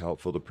might be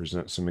helpful to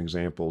present some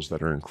examples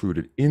that are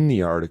included in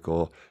the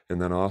article,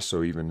 and then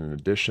also even in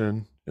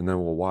addition, and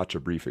then we'll watch a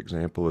brief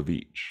example of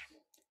each.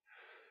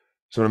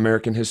 So in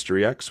American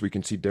History X, we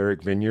can see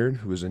Derek Vineyard,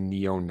 who is a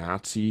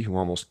neo-Nazi who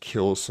almost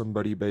kills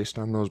somebody based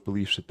on those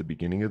beliefs at the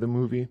beginning of the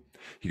movie.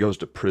 He goes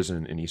to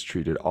prison and he's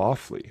treated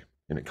awfully,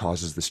 and it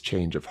causes this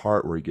change of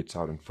heart where he gets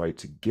out and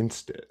fights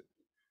against it.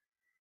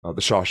 The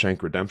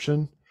Shawshank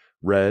Redemption,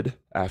 Red,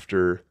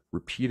 after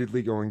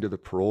repeatedly going to the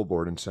parole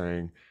board and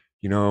saying,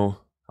 you know,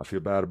 I feel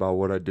bad about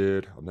what I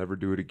did. I'll never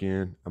do it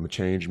again. I'm a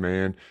changed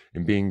man.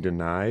 And being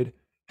denied,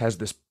 has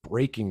this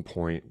breaking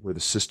point where the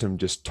system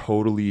just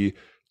totally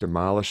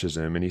demolishes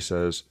him. And he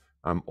says,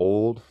 I'm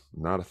old,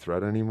 I'm not a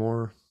threat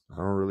anymore. I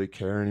don't really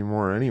care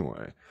anymore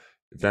anyway.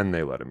 Then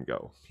they let him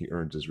go. He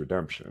earns his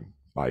redemption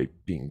by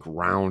being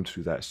ground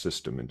through that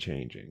system and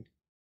changing.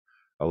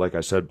 Like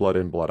I said, Blood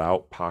In, Blood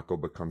Out, Paco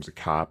becomes a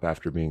cop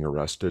after being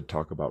arrested.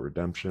 Talk about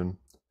redemption.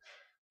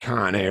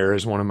 Con Air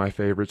is one of my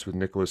favorites with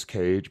Nicolas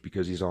Cage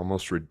because he's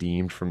almost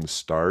redeemed from the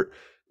start.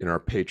 In our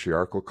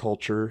patriarchal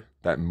culture,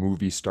 that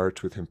movie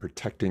starts with him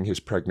protecting his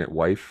pregnant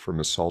wife from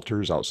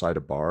assaulters outside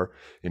a bar,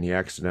 and he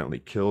accidentally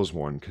kills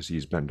one because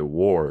he's been to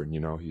war and, you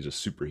know, he's a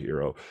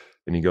superhero,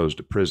 and he goes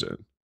to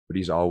prison. But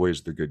he's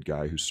always the good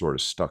guy who's sort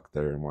of stuck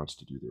there and wants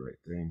to do the right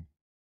thing.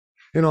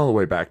 And all the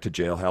way back to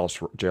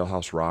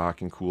Jailhouse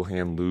Rock and Cool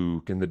Hand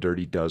Luke and The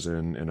Dirty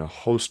Dozen and a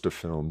host of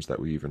films that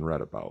we even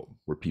read about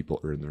where people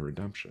earn their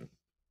redemption.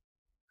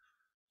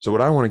 So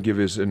what I want to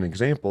give as an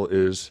example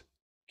is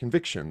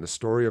Conviction, the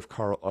story of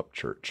Carl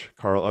Upchurch.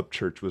 Carl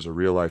Upchurch was a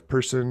real-life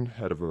person,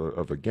 head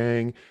of a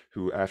gang,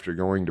 who after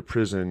going to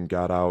prison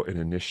got out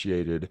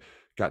and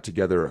got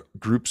together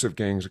groups of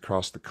gangs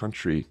across the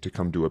country to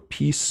come to a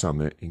peace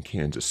summit in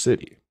Kansas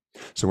City.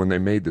 So when they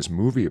made this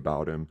movie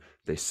about him,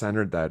 they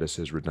centered that as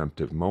his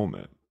redemptive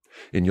moment.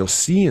 And you'll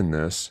see in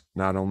this,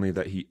 not only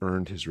that he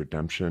earned his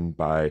redemption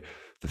by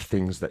the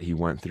things that he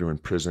went through in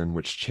prison,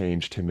 which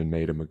changed him and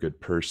made him a good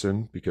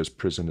person, because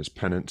prison as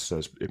penance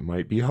says it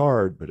might be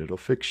hard, but it'll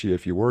fix you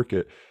if you work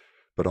it,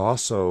 but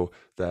also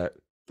that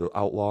the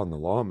outlaw and the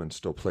lawman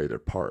still play their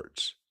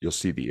parts. You'll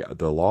see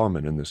the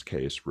lawman in this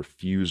case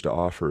refuse to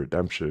offer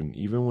redemption,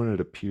 even when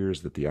it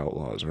appears that the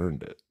outlaw has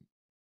earned it.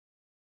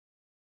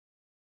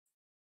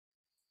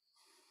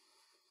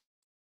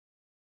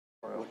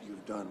 What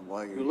you've done,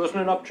 why You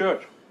listening up,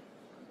 Church?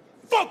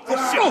 Fuck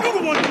this shit! You're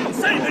the one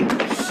saying it!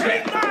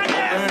 Shake my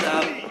ass!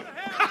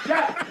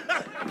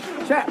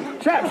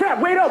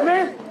 Chap, wait up,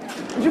 man.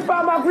 Did you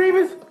file my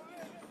grievance?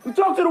 You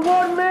talk to the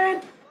warden,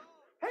 man?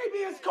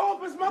 Habeas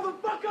corpus,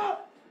 motherfucker!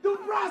 Due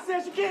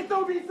process, you can't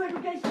throw me in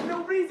segregation for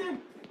no reason.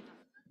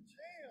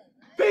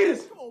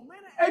 Peters!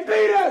 Hey,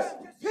 Peters!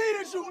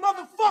 Peters, you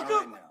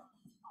motherfucker!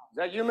 Is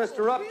that you,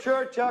 Mr.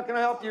 Upchurch? How can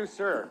I help you,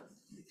 sir?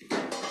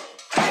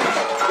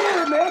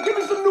 Yeah, man, give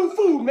me some new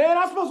food, man.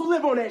 I'm supposed to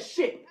live on that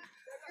shit.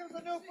 Give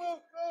us a new food.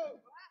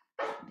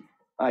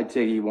 I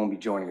take it you won't be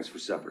joining us for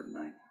supper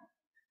tonight.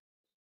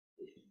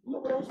 You know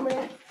what else,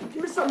 man?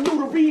 Give me something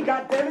new to read,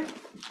 goddammit.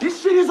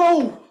 This shit is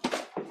old.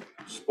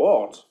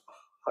 Sports?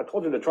 I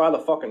told you to try the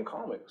fucking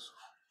comics.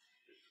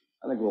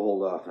 I think we'll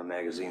hold off on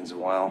magazines a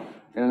while.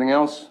 Anything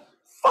else?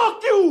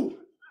 Fuck you!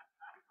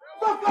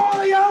 Fuck all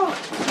of y'all!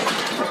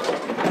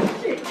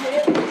 Shit,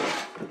 man.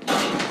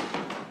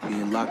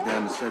 Being locked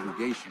down to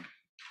segregation,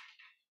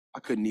 I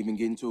couldn't even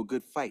get into a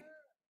good fight,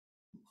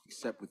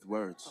 except with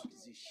words.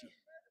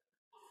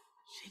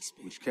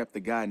 Which kept the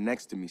guy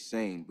next to me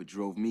sane, but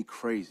drove me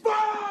crazy.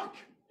 Fuck!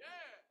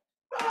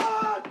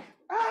 Fuck!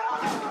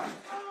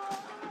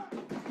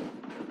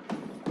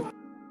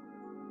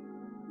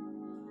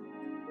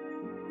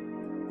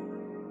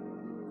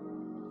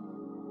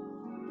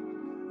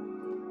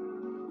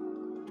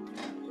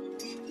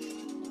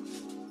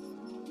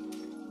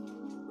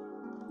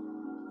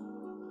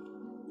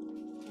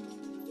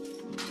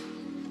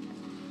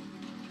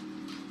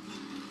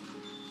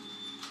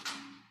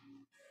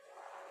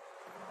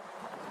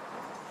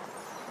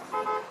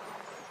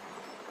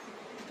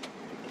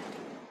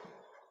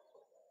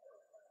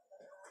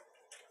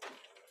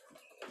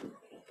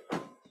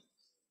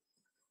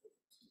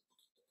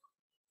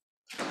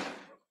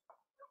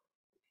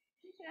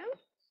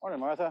 Morning,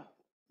 Martha.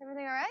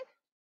 Everything all right?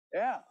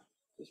 Yeah,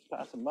 just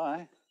passing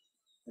by.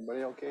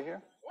 Everybody okay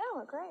here? Yeah,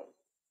 we're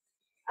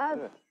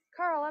great. Good.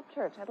 Carl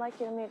Upchurch, I'd like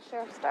you to meet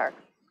Sheriff Stark.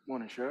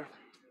 Morning, Sheriff.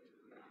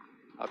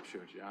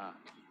 Upchurch, yeah.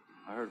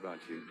 I heard about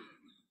you.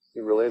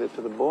 You related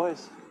to the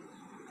boys?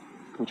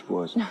 Which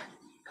boys?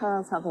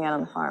 Carl's helping out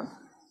on the farm.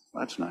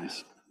 That's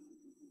nice.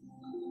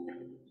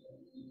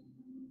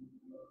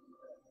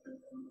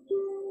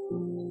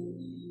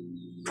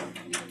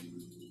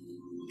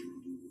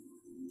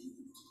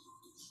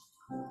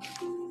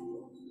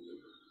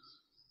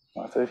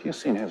 Martha, have you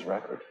seen his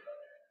record?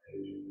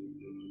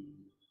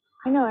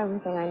 I know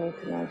everything I need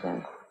to know,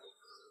 Jim.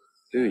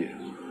 Do you?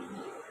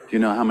 Do you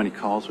know how many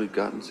calls we've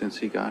gotten since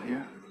he got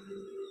here?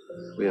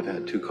 We have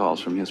had 2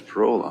 calls from his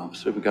parole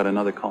officer. We got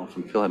another call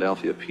from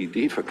Philadelphia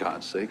PD, for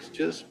God's sakes.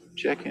 Just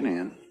checking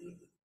in.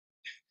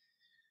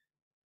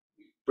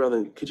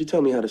 Brother, could you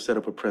tell me how to set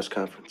up a press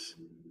conference?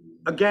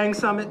 A gang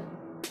summit?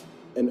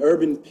 An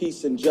urban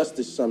peace and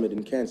justice summit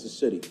in Kansas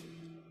City.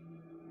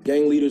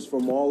 Gang leaders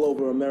from all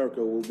over America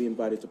will be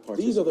invited to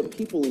participate. These are the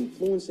people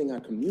influencing our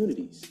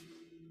communities,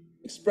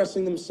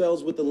 expressing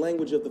themselves with the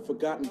language of the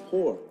forgotten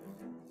poor.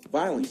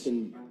 Violence. We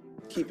can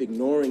keep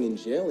ignoring and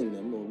jailing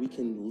them, or we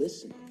can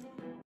listen.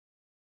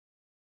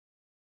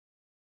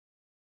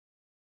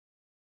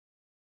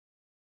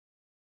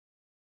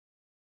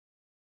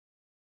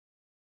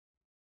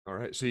 All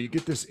right, so you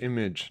get this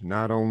image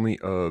not only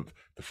of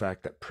the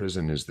fact that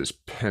prison is this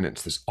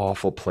penance, this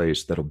awful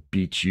place that'll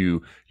beat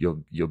you,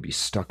 you'll be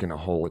stuck in a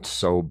hole, it's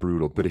so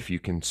brutal, but if you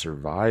can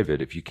survive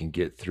it, if you can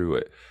get through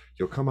it,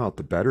 you'll come out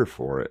the better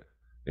for it.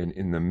 And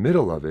in the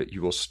middle of it,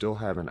 you will still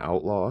have an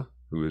outlaw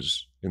who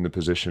is in the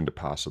position to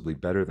possibly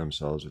better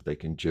themselves if they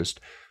can just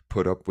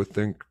put up with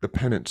the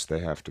penance they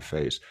have to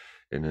face.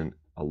 And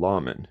a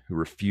lawman who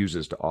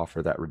refuses to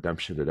offer that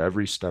redemption at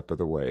every step of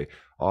the way,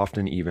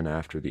 often even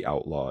after the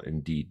outlaw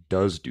indeed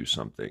does do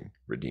something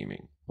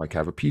redeeming, like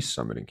have a peace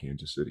summit in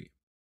Kansas City.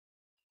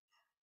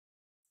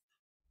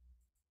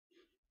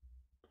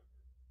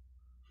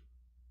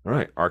 All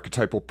right,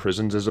 archetypal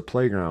prisons as a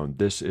playground.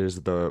 This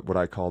is what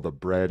I call the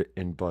bread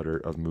and butter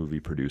of movie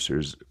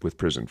producers with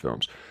prison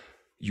films.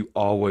 You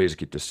always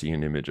get to see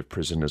an image of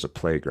prison as a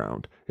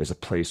playground, as a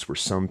place where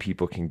some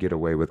people can get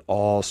away with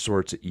all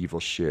sorts of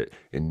evil shit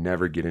and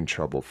never get in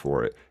trouble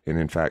for it. And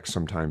in fact,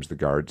 sometimes the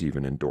guards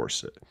even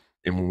endorse it.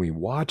 And when we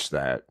watch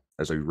that,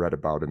 as I read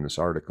about in this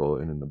article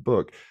and in the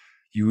book,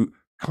 you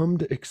come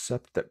to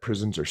accept that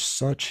prisons are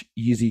such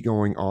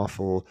easygoing,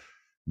 awful,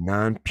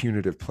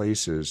 non-punitive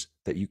places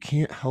that you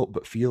can't help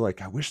but feel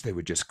like, I wish they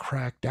would just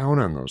crack down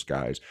on those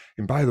guys.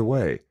 And by the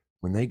way,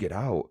 when they get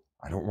out,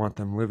 I don't want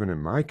them living in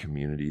my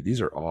community.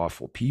 These are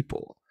awful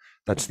people.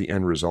 That's the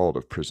end result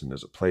of prison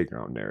as a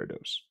playground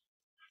narratives.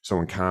 So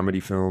in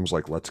comedy films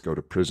like Let's Go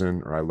to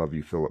Prison or I Love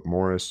You, Philip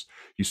Morris,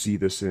 you see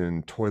this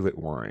in Toilet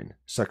Wine,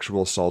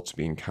 sexual assaults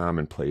being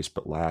commonplace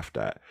but laughed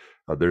at.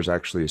 There's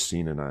actually a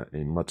scene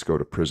in Let's Go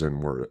to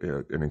Prison where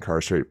an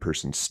incarcerated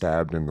person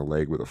stabbed in the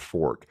leg with a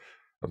fork,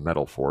 a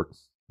metal fork,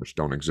 which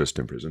don't exist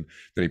in prison.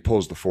 Then he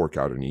pulls the fork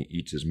out and he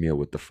eats his meal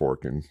with the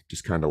fork and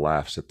just kind of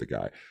laughs at the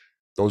guy.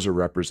 Those are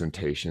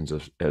representations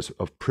of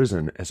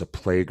prison as a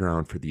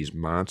playground for these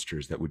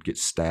monsters that would get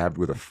stabbed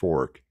with a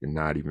fork and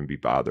not even be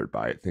bothered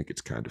by it. Think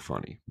it's kind of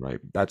funny, right?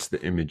 That's the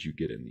image you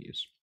get in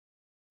these.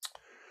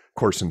 Of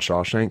course, in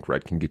Shawshank,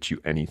 Red can get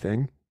you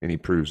anything, and he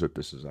proves that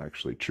this is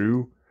actually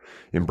true.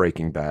 In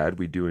Breaking Bad,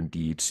 we do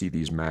indeed see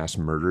these mass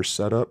murders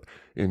set up.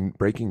 In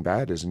Breaking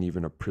Bad isn't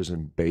even a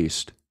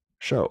prison-based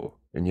show,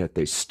 and yet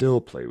they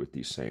still play with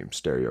these same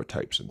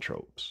stereotypes and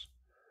tropes.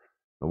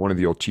 One of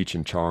the old Cheech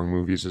and Chong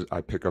movies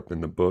I pick up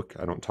in the book.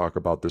 I don't talk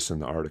about this in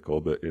the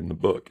article, but in the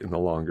book, in the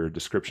longer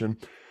description,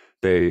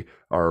 they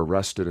are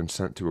arrested and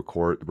sent to a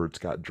court where it's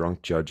got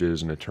drunk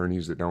judges and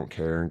attorneys that don't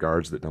care and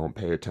guards that don't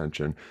pay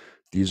attention.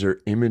 These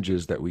are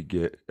images that we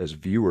get as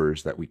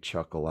viewers that we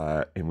chuckle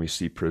at, and we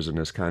see prison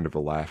as kind of a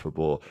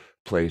laughable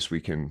place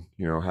we can,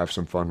 have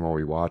some fun while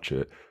we watch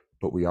it.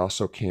 But we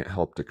also can't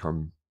help to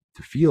come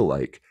to feel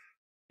like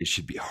it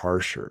should be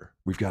harsher.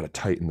 We've got to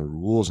tighten the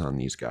rules on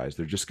these guys.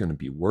 They're just going to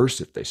be worse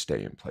if they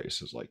stay in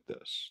places like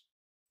this.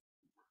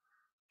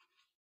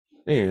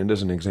 And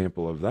as an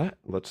example of that,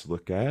 let's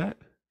look at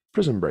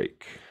Prison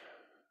Break.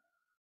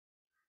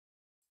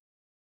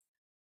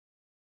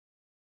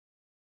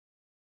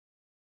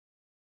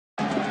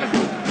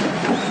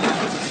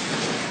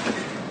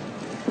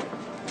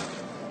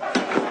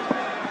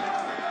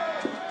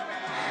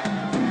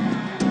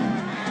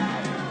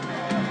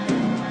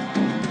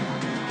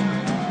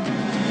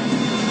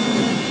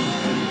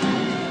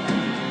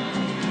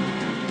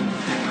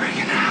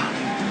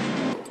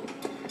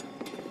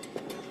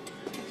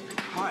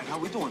 How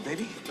we doing,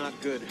 baby? Not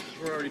good.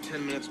 We're already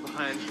 10 minutes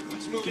behind.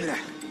 Let's move. Give me that.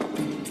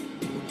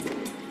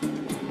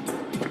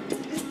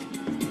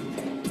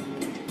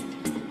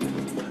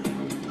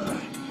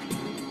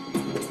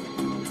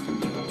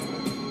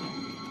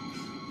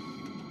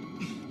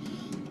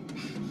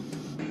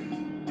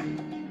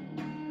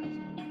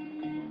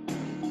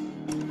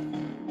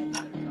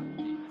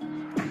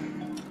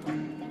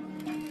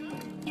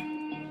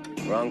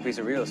 Wrong piece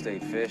of real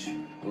estate, Fish.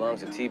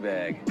 Belongs to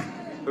Teabag.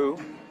 Who?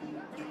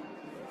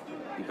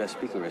 You best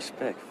speak with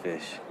respect,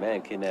 Fish.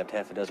 Man kidnapped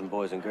half a dozen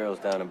boys and girls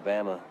down in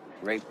Bama.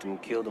 Raped them,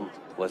 killed them.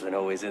 Wasn't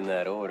always in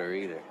that order,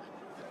 either.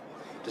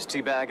 Does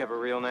Teabag have a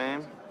real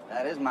name?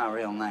 That is my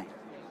real name.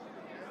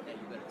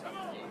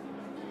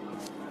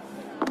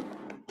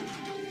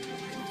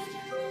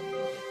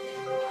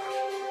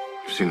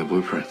 You've seen the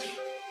blueprints.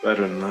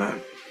 Better than that.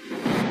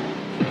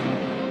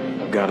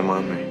 I've got him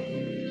on me.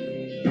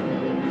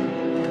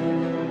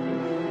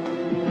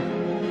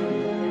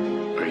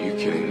 Are you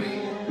kidding me?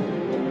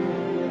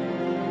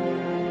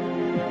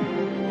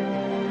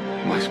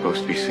 Am I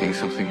supposed to be seeing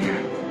something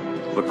here?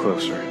 Look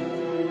closer.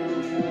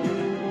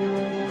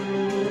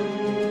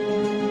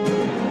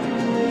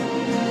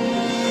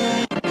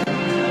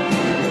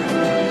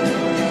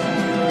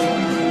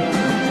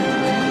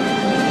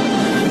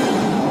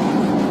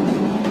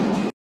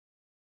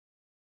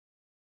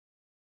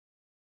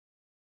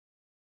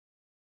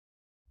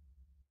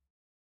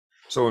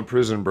 So in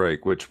Prison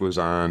Break, which was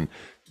on,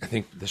 I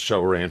think the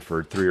show ran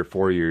for 3 or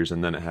 4 years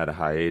and then it had a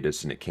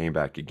hiatus and it came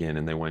back again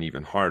and they went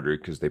even harder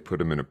because they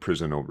put him in a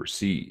prison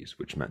overseas,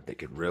 which meant they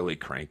could really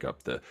crank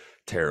up the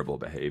terrible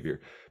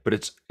behavior. But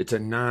it's a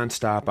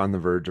nonstop on the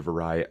verge of a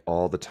riot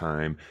all the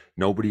time.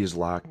 Nobody is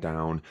locked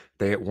down.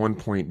 They at one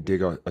point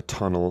dig a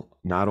tunnel,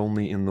 not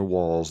only in the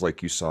walls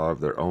like you saw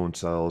of their own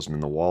cells and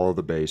in the wall of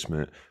the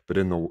basement, but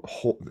in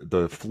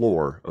the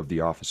floor of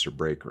the officer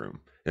break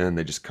room. And then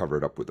they just cover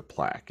it up with a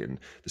plaque, and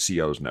the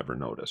COs never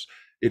notice.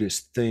 It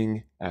is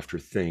thing after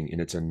thing, and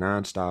it's a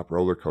nonstop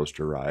roller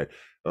coaster ride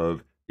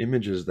of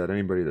images that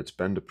anybody that's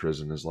been to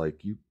prison is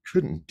like, you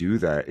couldn't do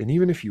that. And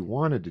even if you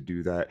wanted to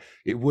do that,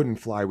 it wouldn't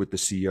fly with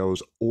the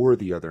COs or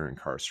the other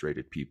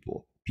incarcerated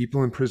people.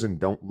 People in prison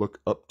don't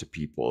look up to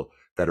people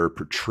that are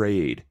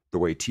portrayed the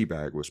way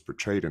T-Bag was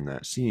portrayed in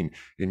that scene.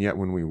 And yet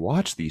when we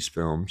watch these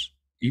films,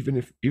 even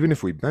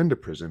if we've been to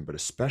prison, but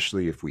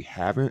especially if we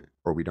haven't,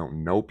 or we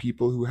don't know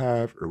people who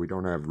have, or we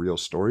don't have real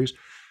stories,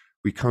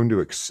 we come to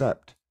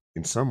accept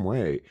in some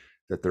way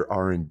that there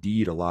are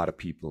indeed a lot of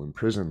people in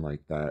prison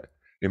like that.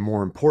 And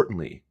more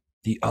importantly,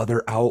 the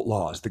other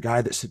outlaws, the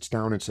guy that sits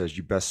down and says,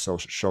 you best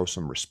show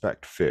some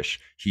respect, Fish.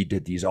 He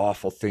did these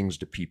awful things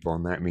to people,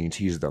 and that means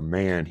he's the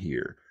man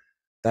here.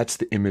 That's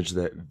the image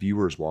that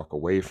viewers walk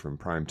away from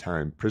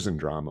primetime prison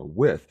drama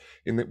with,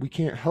 in that we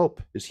can't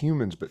help as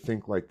humans but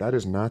think like, that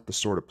is not the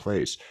sort of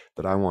place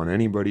that I want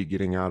anybody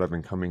getting out of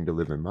and coming to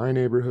live in my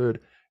neighborhood,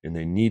 and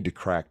they need to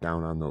crack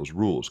down on those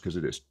rules because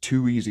it is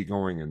too easy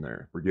going in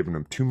there. We're giving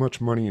them too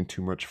much money and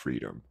too much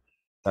freedom.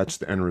 That's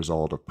the end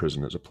result of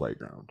prison as a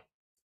playground.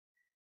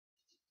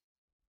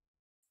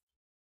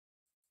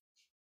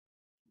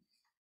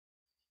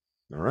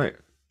 All right,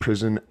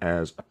 prison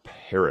as a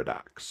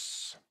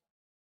paradox.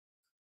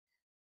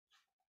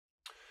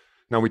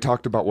 Now, we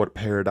talked about what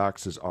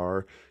paradoxes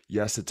are.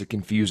 Yes, it's a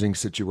confusing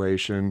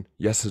situation.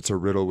 Yes, it's a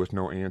riddle with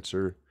no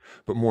answer.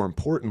 But more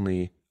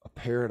importantly, a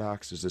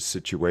paradox is a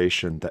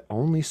situation that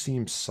only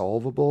seems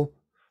solvable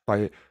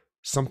by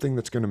something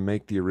that's going to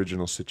make the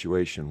original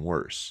situation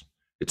worse.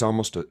 It's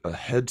almost a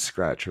head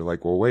scratcher,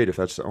 like, well, wait, if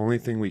that's the only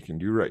thing we can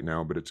do right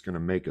now, but it's going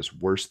to make us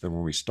worse than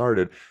when we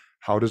started,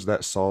 how does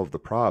that solve the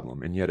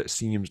problem? And yet it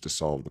seems to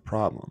solve the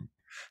problem.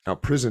 Now,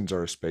 prisons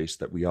are a space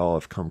that we all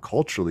have come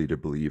culturally to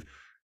believe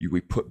we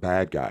put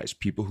bad guys,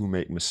 people who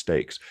make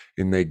mistakes,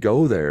 and they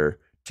go there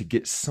to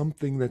get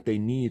something that they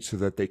need so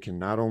that they can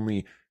not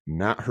only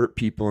not hurt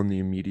people in the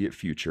immediate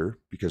future,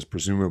 because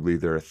presumably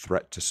they're a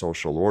threat to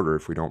social order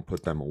if we don't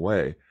put them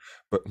away,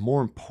 but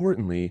more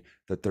importantly,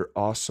 that they're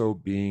also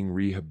being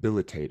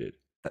rehabilitated,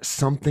 that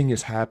something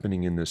is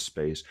happening in this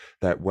space,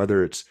 that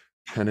whether it's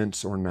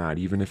penance or not,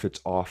 even if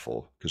it's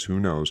awful, because who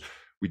knows,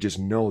 we just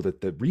know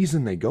that the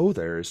reason they go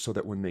there is so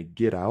that when they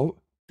get out,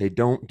 they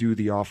don't do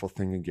the awful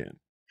thing again.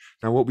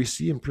 Now, what we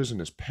see in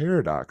prison as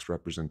paradox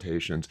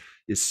representations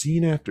is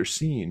scene after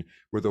scene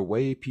where the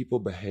way people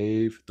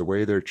behave, the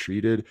way they're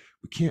treated,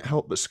 we can't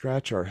help but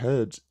scratch our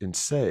heads and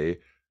say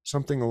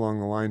something along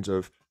the lines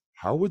of,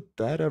 how would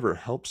that ever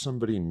help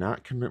somebody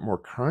not commit more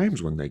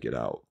crimes when they get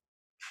out?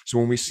 So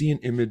when we see an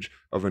image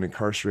of an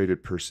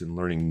incarcerated person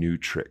learning new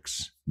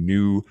tricks,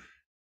 new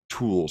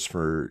tools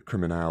for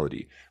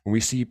criminality, when we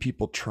see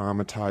people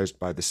traumatized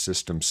by the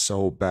system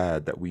so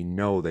bad that we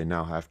know they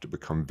now have to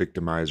become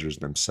victimizers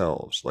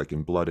themselves, like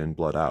in Blood In,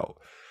 Blood Out,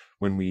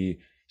 when we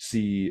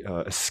see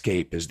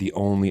escape as the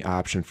only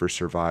option for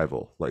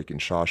survival, like in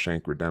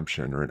Shawshank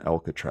Redemption or in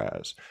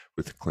Alcatraz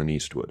with Clint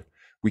Eastwood,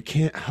 we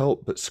can't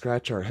help but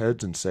scratch our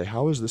heads and say,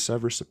 how is this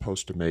ever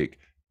supposed to make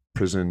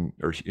prison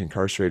or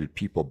incarcerated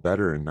people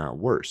better and not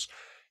worse?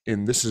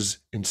 And this is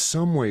in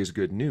some ways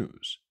good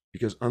news,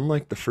 because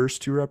unlike the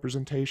first two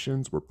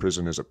representations, where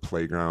prison is a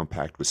playground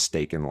packed with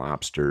steak and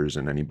lobsters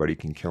and anybody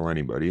can kill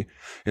anybody,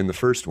 in the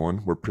first one,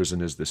 where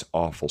prison is this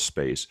awful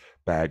space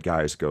bad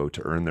guys go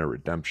to earn their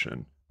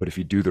redemption, but if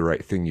you do the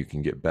right thing, you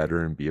can get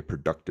better and be a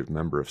productive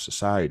member of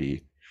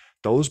society,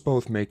 those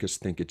both make us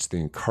think it's the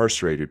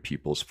incarcerated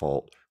people's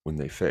fault when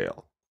they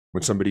fail.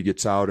 When somebody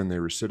gets out and they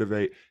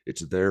recidivate,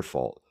 it's their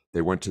fault.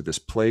 They went to this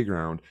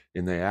playground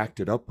and they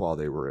acted up while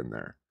they were in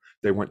there.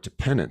 They went to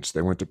penance,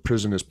 they went to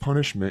prison as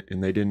punishment,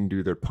 and they didn't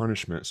do their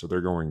punishment, so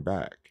they're going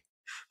back.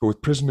 But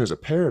with prison as a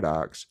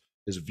paradox,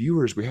 as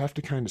viewers, we have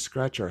to kind of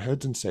scratch our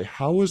heads and say,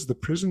 how is the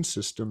prison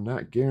system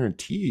not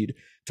guaranteed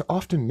to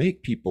often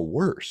make people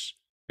worse?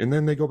 And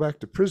then they go back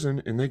to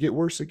prison and they get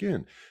worse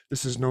again.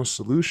 This is no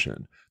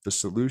solution. The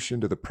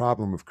solution to the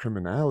problem of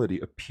criminality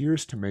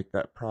appears to make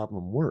that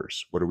problem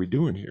worse. What are we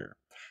doing here?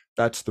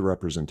 That's the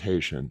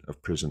representation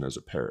of prison as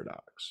a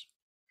paradox.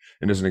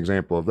 And as an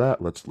example of that,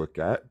 let's look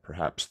at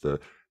perhaps the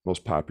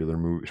most popular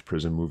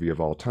prison movie of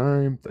all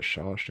time, The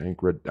Shawshank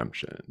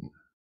Redemption.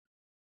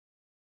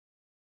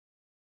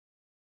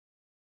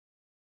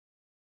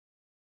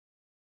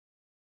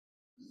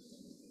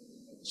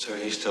 So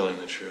he's telling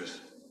the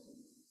truth.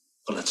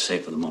 Well, let's say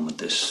for the moment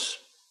this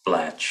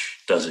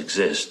Blatch does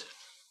exist.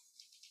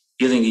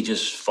 You think he'd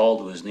just fall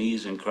to his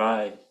knees and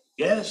cry,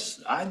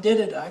 yes, I did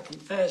it, I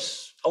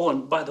confess. Oh,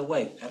 and by the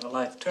way, add a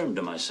life term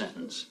to my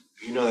sentence.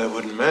 You know that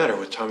wouldn't matter.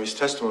 With Tommy's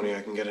testimony,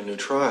 I can get a new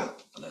trial.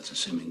 Well, that's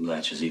assuming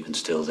Blatch is even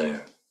still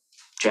there.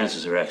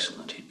 Chances are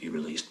excellent he'd be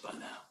released by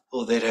now.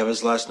 Well, they'd have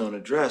his last known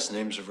address,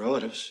 names of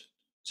relatives.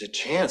 It's a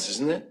chance,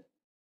 isn't it?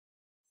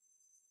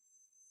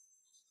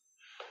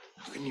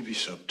 How can you be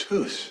so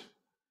obtuse?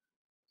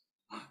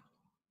 What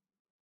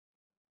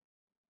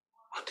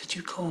did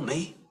you call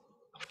me?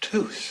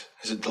 Obtuse?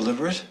 Is it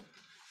deliberate?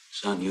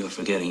 Son, you're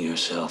forgetting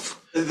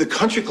yourself. The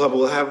country club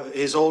will have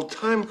his old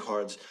time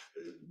cards,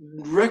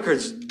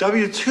 records,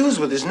 W-2s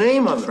with his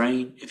name on them.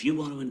 Frain, if you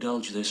want to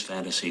indulge this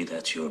fantasy,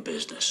 that's your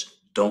business.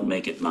 Don't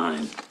make it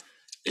mine.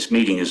 This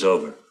meeting is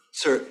over.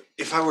 Sir,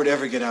 if I were to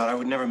ever get out, I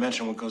would never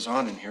mention what goes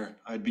on in here.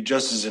 I'd be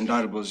just as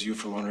indictable as you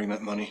for laundering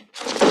that money.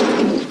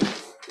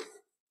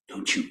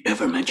 Don't you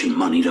ever mention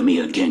money to me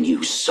again,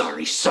 you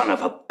sorry son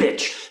of a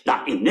bitch.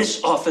 Not in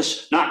this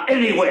office, not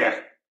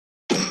anywhere.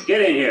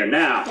 Get in here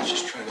now. I was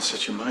just trying to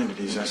set your mind at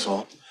ease, that's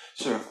all.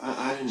 Sir,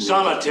 I didn't...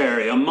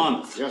 Solitary, a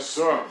month. Yes,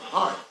 sir.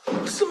 Hi.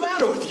 What's the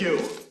matter with you?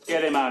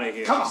 Get him out of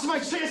here. Come on. This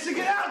is my chance to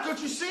get out. Don't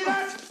you see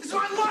that? It's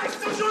my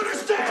life. Don't you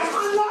understand? It's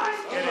my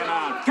life. Get him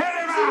out. Get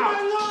him It's out.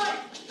 my life.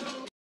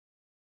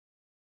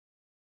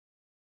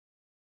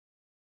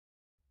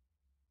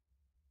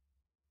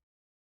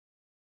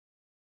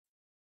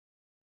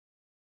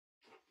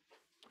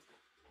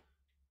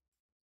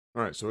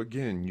 All right, so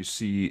again, you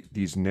see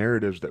these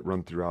narratives that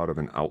run throughout of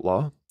an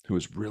outlaw who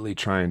is really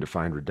trying to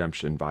find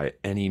redemption by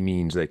any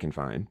means they can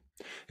find,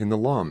 and the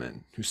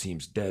lawman who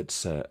seems dead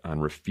set on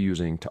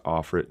refusing to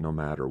offer it no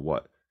matter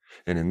what.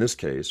 And in this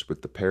case,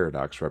 with the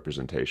paradox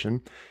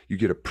representation, you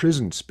get a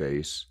prison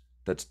space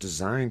that's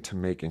designed to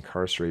make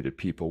incarcerated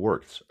people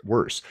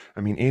worse.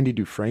 I mean, Andy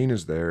Dufresne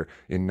is there,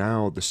 and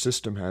now the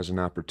system has an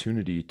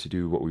opportunity to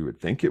do what we would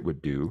think it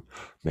would do,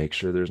 make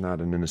sure there's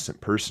not an innocent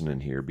person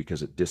in here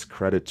because it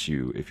discredits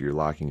you if you're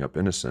locking up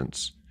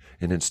innocents.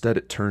 And instead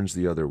it turns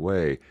the other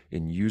way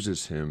and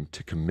uses him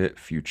to commit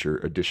future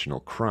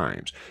additional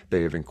crimes.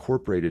 They have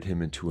incorporated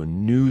him into a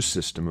new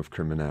system of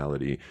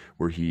criminality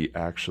where he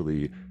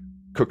actually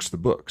cooks the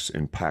books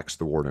and packs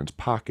the warden's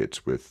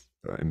pockets with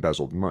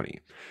embezzled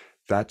money.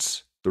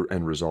 That's the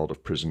end result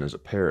of Prison as a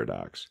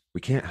Paradox. We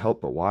can't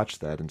help but watch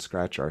that and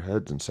scratch our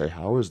heads and say,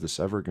 how is this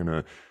ever going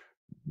to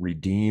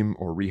redeem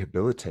or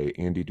rehabilitate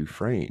Andy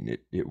Dufresne?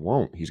 It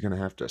won't. He's going to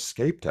have to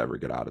escape to ever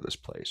get out of this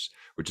place,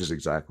 which is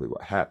exactly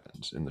what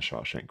happens in the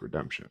Shawshank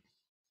Redemption.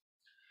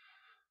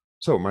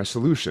 So my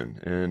solution,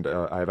 and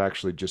I've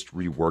actually just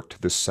reworked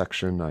this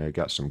section. I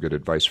got some good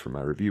advice from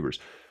my reviewers.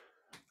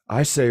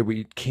 I say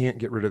we can't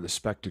get rid of the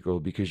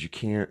spectacle because you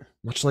can't,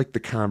 much like the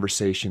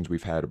conversations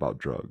we've had about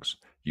drugs,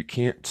 you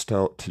can't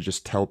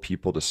just tell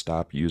people to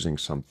stop using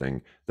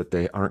something that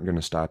they aren't going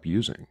to stop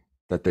using,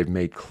 that they've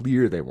made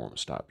clear they won't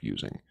stop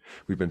using.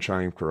 We've been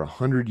trying for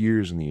 100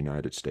 years in the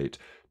United States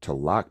to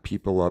lock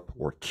people up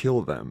or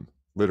kill them,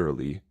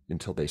 literally,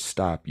 until they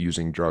stop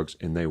using drugs,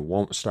 and they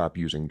won't stop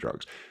using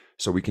drugs.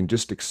 So we can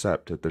just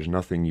accept that there's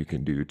nothing you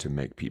can do to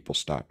make people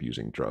stop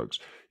using drugs.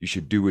 You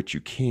should do what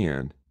you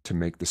can to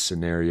make the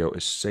scenario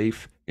as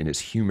safe and as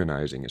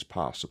humanizing as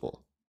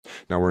possible.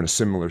 Now, we're in a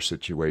similar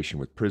situation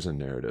with prison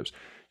narratives.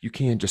 You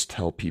can't just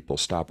tell people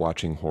stop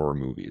watching horror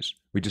movies.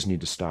 We just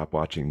need to stop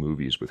watching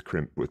movies with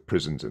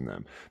prisons in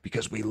them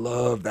because we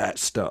love that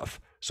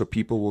stuff. So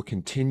people will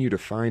continue to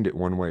find it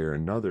one way or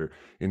another.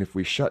 And if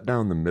we shut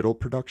down the middle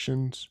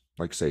productions,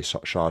 like say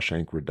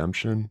Shawshank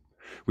Redemption,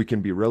 we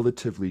can be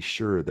relatively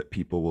sure that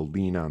people will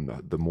lean on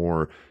the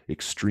more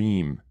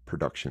extreme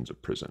productions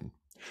of prison.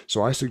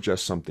 So I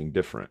suggest something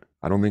different.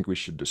 I don't think we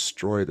should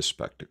destroy the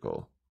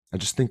spectacle. I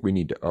just think we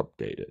need to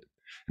update it.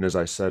 And as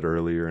I said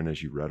earlier, and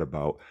as you read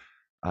about,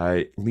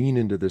 I lean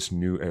into this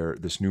new era,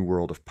 this new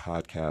world of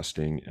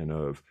podcasting and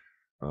of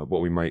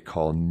what we might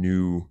call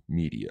new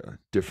media,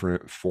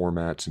 different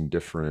formats and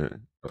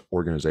different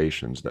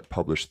organizations that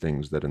publish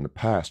things that in the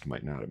past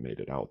might not have made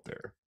it out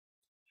there.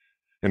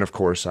 And of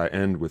course, I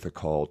end with a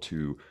call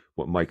to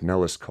what Mike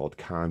Nellis called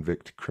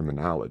convict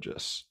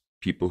criminologists,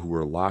 people who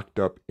are locked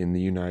up in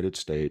the United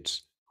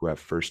States, who have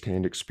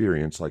firsthand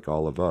experience like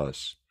all of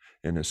us,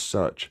 and as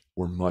such,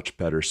 we're much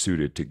better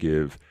suited to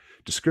give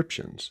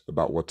descriptions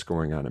about what's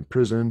going on in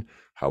prison,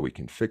 how we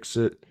can fix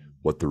it,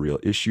 what the real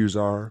issues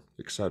are,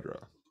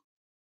 etc.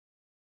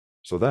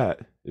 So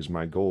that is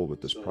my goal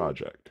with this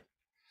project.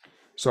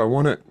 So I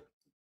want to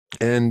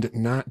end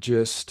not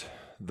just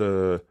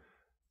the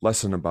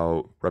lesson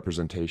about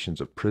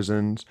representations of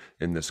prisons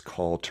and this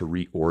call to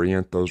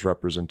reorient those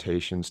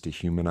representations to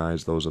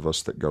humanize those of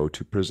us that go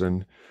to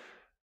prison.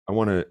 I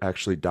want to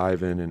actually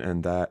dive in and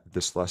end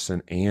this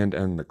lesson and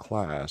end the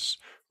class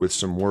with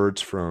some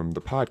words from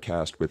the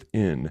podcast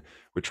Within,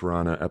 which were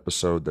on an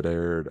episode that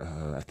aired,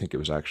 I think it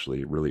was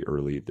actually really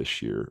early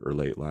this year or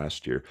late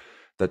last year,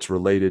 that's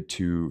related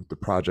to the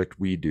project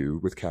we do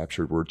with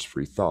Captured Words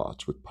Free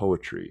Thoughts, with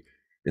poetry.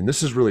 And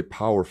this is really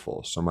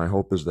powerful. So my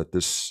hope is that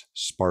this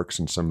sparks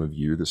in some of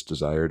you this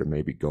desire to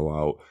maybe go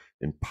out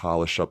and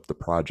polish up the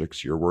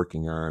projects you're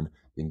working on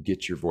and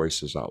get your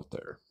voices out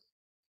there.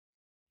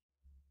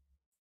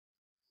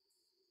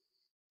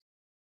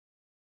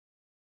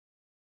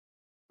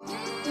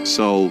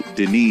 So,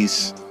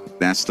 Denise,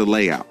 that's the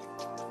layout.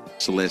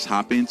 So let's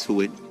hop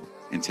into it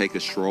and take a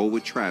stroll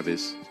with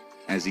Travis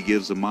as he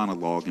gives a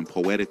monologue and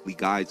poetically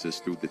guides us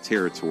through the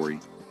territory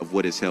of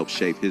what has helped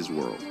shape his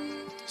world.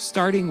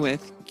 Starting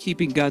with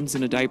keeping guns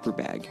in a diaper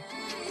bag.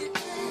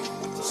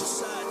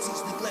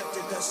 Society's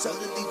neglected us,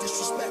 utterly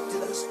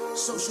disrespected us,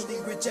 socially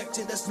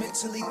rejected us,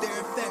 mentally they're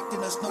infecting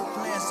us. No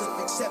plans of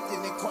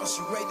accepting,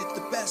 incarcerated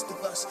the best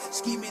of us,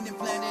 scheming and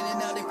planning, and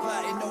now they're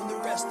plotting on the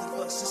rest of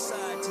us.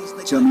 Society's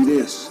neglected. Tell me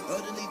this: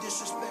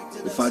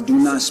 if I do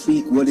not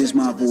speak, what is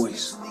my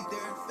voice?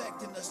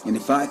 And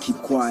if I keep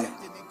quiet,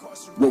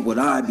 what would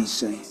I be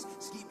saying?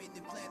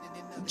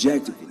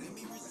 Objectively,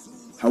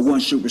 how one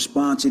should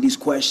respond to these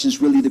questions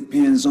really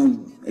depends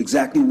on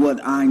exactly what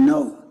I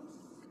know.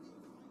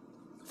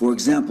 For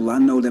example, I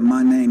know that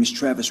my name is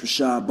Travis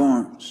Rashad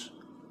Barnes,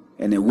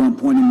 and at one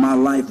point in my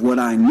life, what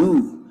I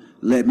knew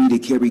led me to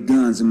carry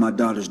guns in my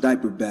daughter's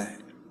diaper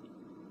bag.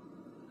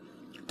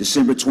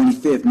 December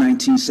 25th,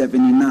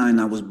 1979,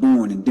 I was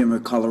born in Denver,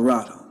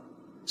 Colorado,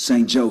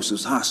 St.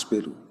 Joseph's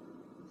Hospital.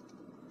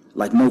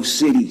 Like most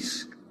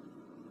cities,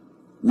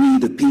 we,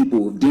 the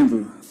people of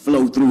Denver,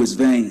 flow through its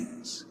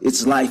veins.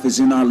 Its life is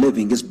in our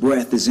living, its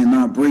breath is in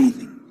our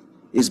breathing,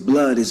 its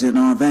blood is in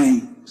our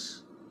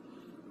veins.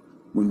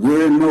 When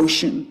we're in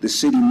motion, the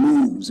city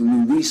moves, and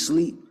when we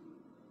sleep,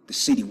 the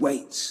city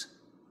waits.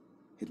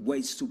 It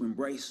waits to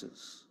embrace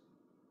us.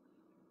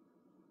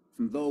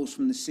 From those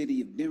from the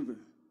city of Denver,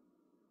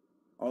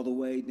 all the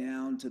way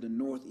down to the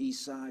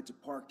northeast side to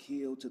Park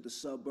Hill, to the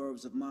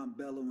suburbs of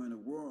Montbello and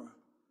Aurora,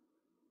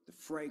 the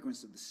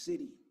fragrance of the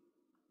city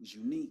is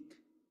unique,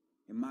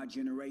 and my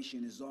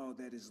generation is all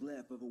that is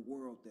left of a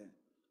world that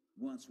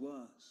once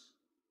was.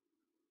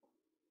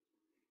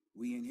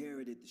 We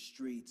inherited the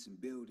streets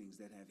and buildings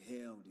that have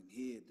held and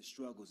hid the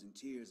struggles and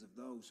tears of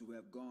those who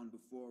have gone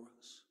before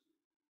us.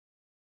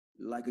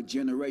 Like a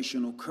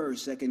generational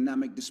curse,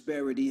 economic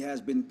disparity has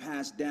been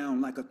passed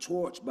down like a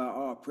torch by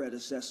our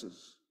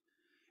predecessors,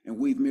 and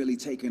we've merely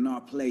taken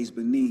our place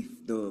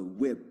beneath the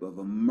whip of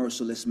a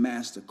merciless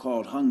master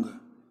called hunger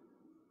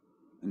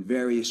and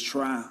various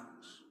trials,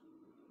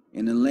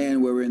 in a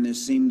land wherein there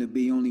seemed to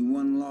be only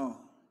one law,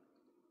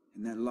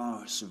 and that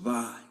law is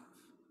survive.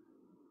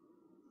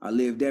 I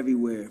lived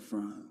everywhere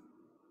from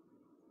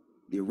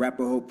the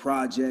Arapahoe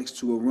projects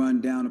to a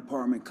rundown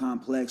apartment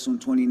complex on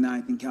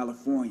 29th in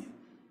California.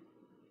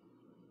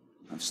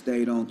 I've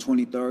stayed on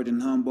 23rd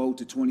and Humboldt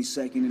to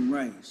 22nd and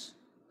Race,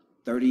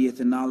 30th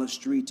and Olive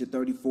Street to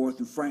 34th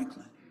and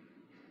Franklin.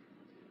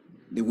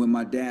 Then when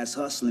my dad's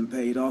hustling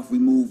paid off, we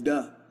moved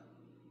up.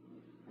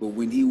 But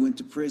when he went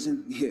to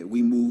prison,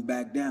 we moved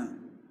back down.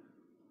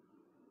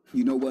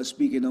 You know what,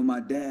 speaking of my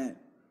dad,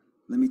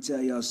 let me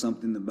tell y'all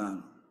something about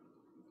him.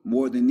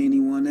 More than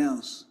anyone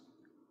else,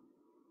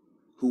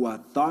 who I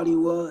thought he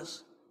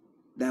was,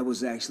 that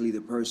was actually the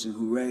person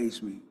who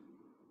raised me.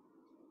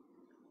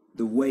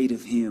 The weight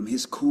of him,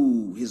 his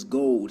cool, his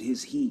gold,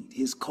 his heat,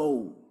 his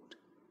cold,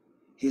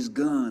 his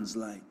guns,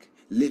 like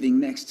living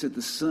next to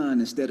the sun.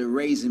 Instead of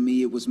raising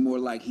me, it was more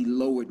like he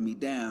lowered me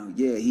down.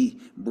 Yeah, he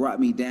brought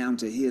me down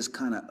to his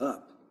kind of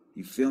up.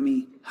 You feel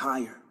me?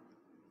 Higher,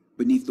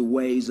 beneath the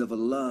waves of a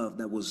love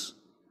that was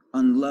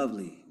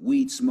unlovely.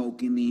 Weed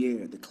smoke in the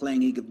air, the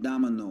clanging of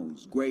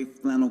dominoes, gray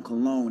flannel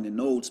cologne and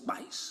Old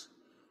Spice,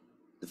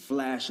 the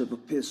flash of a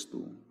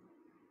pistol,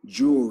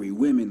 jewelry,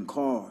 women,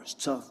 cars,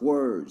 tough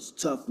words,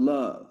 tough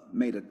love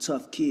made a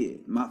tough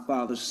kid, my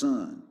father's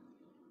son.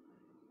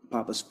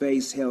 Papa's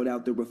face held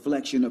out the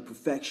reflection of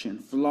perfection,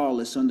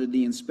 flawless under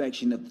the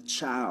inspection of the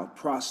child,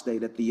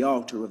 prostrate at the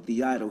altar of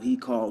the idol he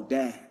called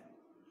Dad.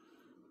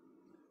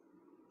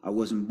 I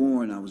wasn't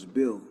born, I was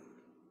built,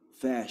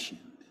 fashioned,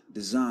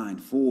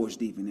 designed,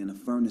 forged even in a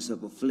furnace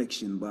of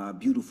affliction by a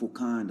beautiful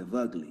kind of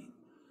ugly,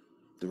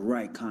 the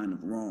right kind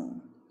of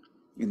wrong.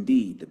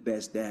 Indeed, the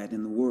best dad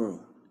in the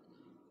world.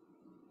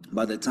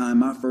 By the time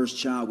my first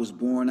child was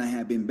born, I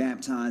had been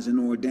baptized and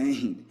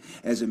ordained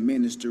as a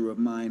minister of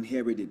my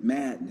inherited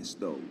madness,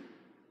 though.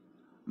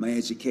 My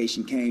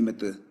education came at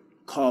the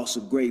cost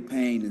of great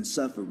pain and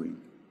suffering,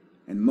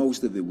 and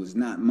most of it was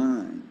not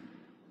mine.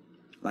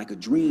 Like a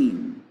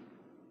dream,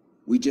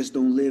 we just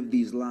don't live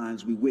these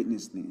lives, we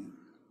witness them.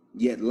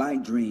 Yet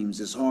like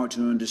dreams, it's hard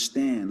to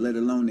understand, let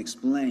alone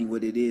explain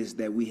what it is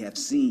that we have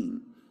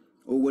seen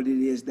or what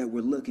it is that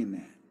we're looking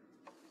at.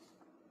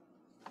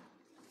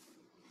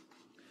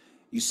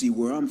 You see,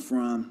 where I'm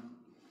from,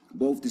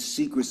 both the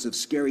secrets of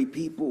scary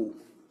people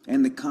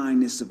and the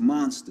kindness of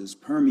monsters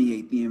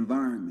permeate the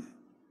environment.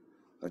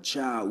 A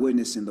child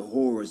witnessing the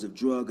horrors of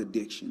drug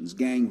addictions,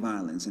 gang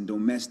violence, and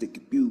domestic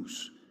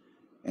abuse.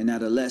 An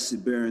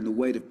adolescent bearing the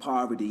weight of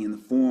poverty in the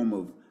form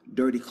of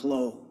dirty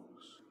clothes,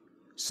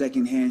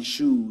 secondhand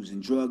shoes,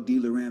 and drug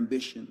dealer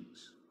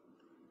ambitions.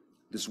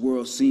 This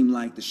world seemed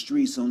like the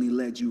streets only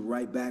led you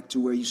right back to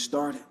where you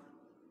started.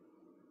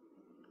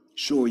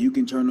 Sure, you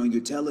can turn on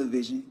your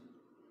television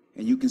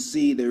and you can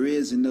see there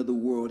is another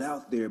world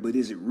out there, but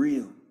is it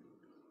real?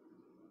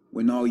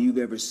 When all you've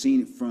ever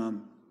seen it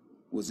from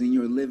was in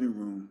your living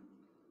room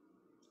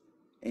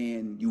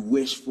and you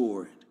wish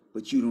for it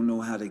but you don't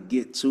know how to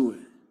get to it.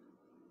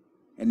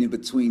 And in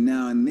between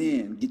now and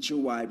then, get your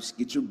wipes,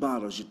 get your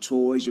bottles, your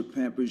toys, your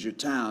Pampers, your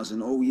towels,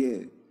 and oh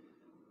yeah,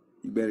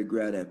 you better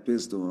grab that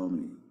pistol,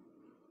 homie,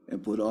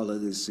 and put all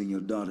of this in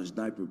your daughter's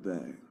diaper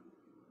bag.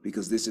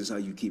 Because this is how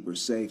you keep her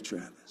safe,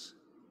 Travis.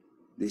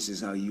 This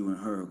is how you and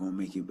her are gonna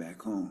make it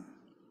back home,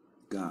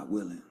 God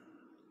willing.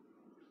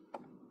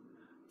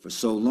 For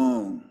so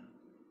long,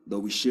 though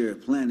we share a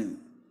planet,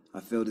 I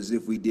felt as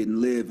if we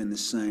didn't live in the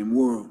same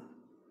world.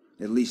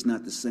 At least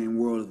not the same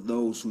world of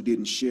those who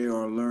didn't share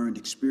our learned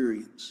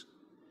experience.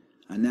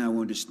 I now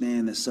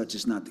understand that such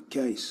is not the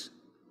case.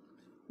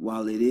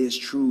 While it is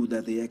true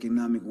that the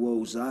economic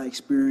woes I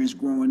experienced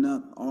growing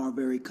up are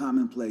very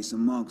commonplace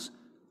amongst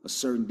a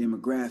certain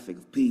demographic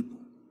of people,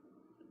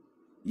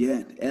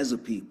 yet, as a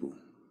people,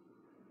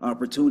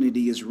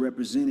 opportunity is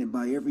represented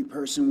by every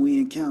person we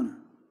encounter.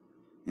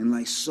 And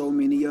like so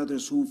many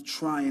others who've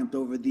triumphed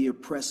over the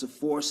oppressive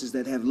forces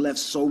that have left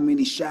so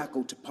many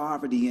shackled to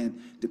poverty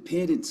and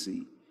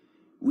dependency,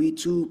 we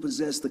too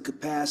possess the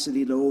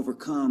capacity to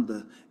overcome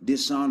the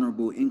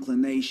dishonorable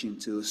inclination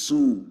to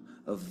assume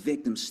a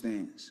victim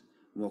stance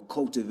while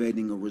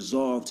cultivating a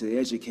resolve to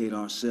educate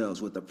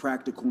ourselves with the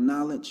practical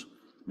knowledge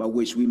by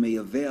which we may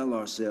avail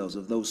ourselves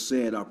of those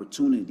said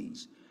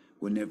opportunities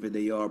whenever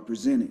they are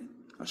presented.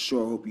 I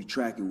sure hope you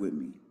track it with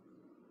me.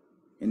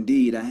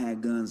 Indeed, I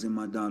had guns in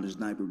my daughter's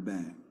diaper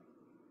bag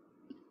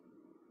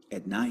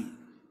at night,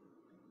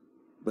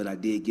 but I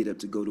did get up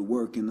to go to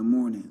work in the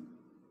morning.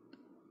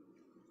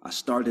 I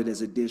started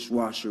as a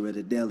dishwasher at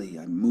a deli.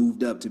 I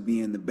moved up to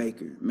being the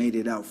baker, made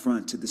it out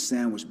front to the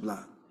sandwich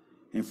block,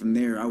 and from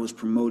there I was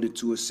promoted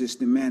to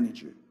assistant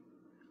manager.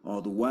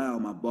 All the while,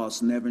 my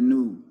boss never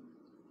knew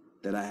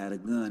that I had a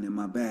gun in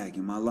my bag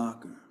in my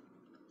locker,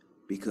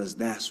 because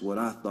that's what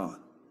I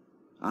thought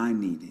I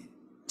needed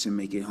to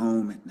make it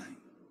home at night.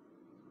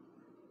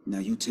 Now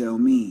you tell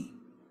me,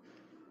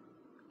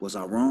 was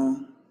I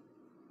wrong?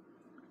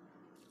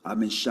 I've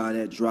been shot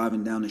at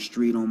driving down the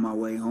street on my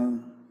way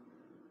home.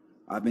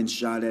 I've been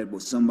shot at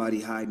with somebody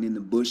hiding in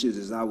the bushes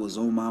as I was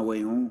on my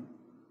way home.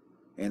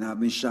 And I've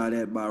been shot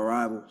at by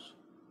rivals,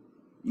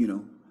 you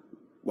know,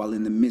 while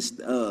in the midst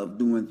of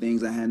doing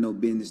things I had no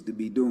business to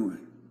be doing.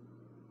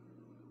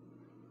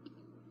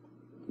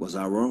 Was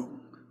I wrong?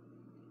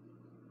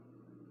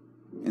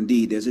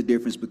 Indeed, there's a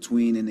difference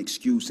between an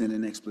excuse and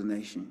an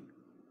explanation.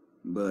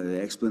 But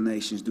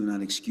explanations do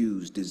not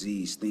excuse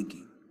diseased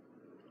thinking.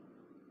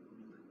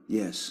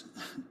 Yes,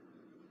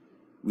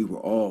 we were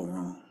all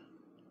wrong.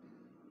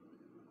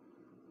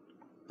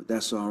 But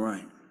that's all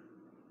right.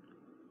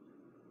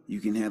 You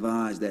can have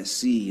eyes that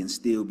see and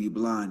still be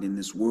blind in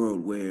this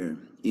world where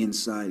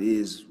insight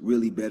is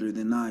really better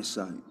than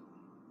eyesight.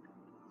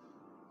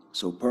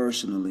 So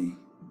personally,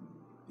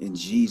 in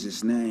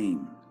Jesus'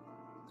 name,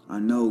 I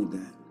know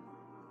that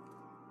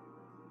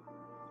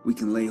we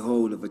can lay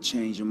hold of a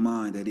change of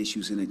mind that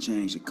issues in a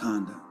change of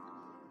conduct.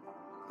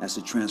 That's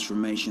a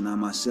transformation I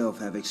myself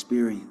have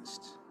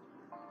experienced.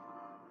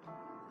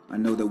 I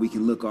know that we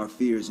can look our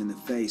fears in the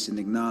face and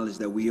acknowledge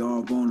that we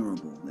are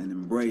vulnerable and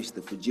embrace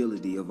the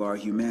fragility of our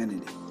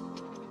humanity.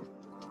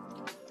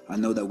 I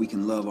know that we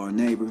can love our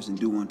neighbors and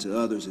do unto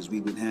others as we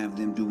would have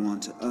them do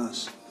unto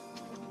us.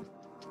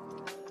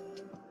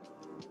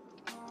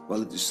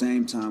 While at the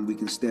same time, we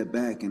can step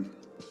back and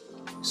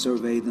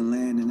survey the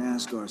land and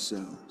ask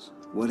ourselves,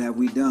 what have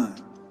we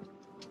done?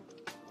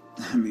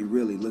 I mean,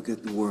 really, look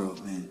at the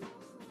world, man.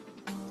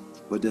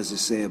 What does it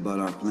say about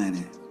our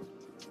planet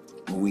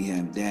when we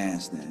have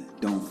dads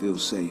that don't feel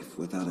safe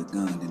without a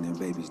gun in their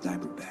baby's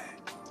diaper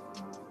bag?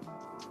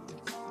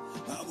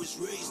 I was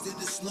raised in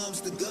the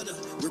slums, the gutter,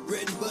 where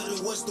bread and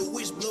butter was the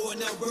wish,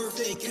 blowing out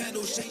birthday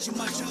candles, changing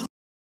my childhood.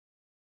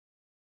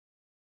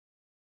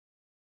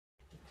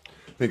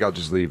 I think I'll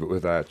just leave it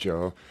with that,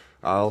 Joe.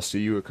 I'll see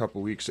you a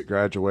couple weeks at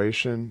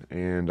graduation,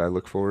 and I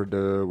look forward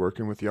to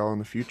working with y'all in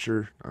the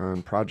future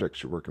on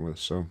projects you're working with,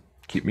 so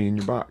keep me in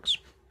your box.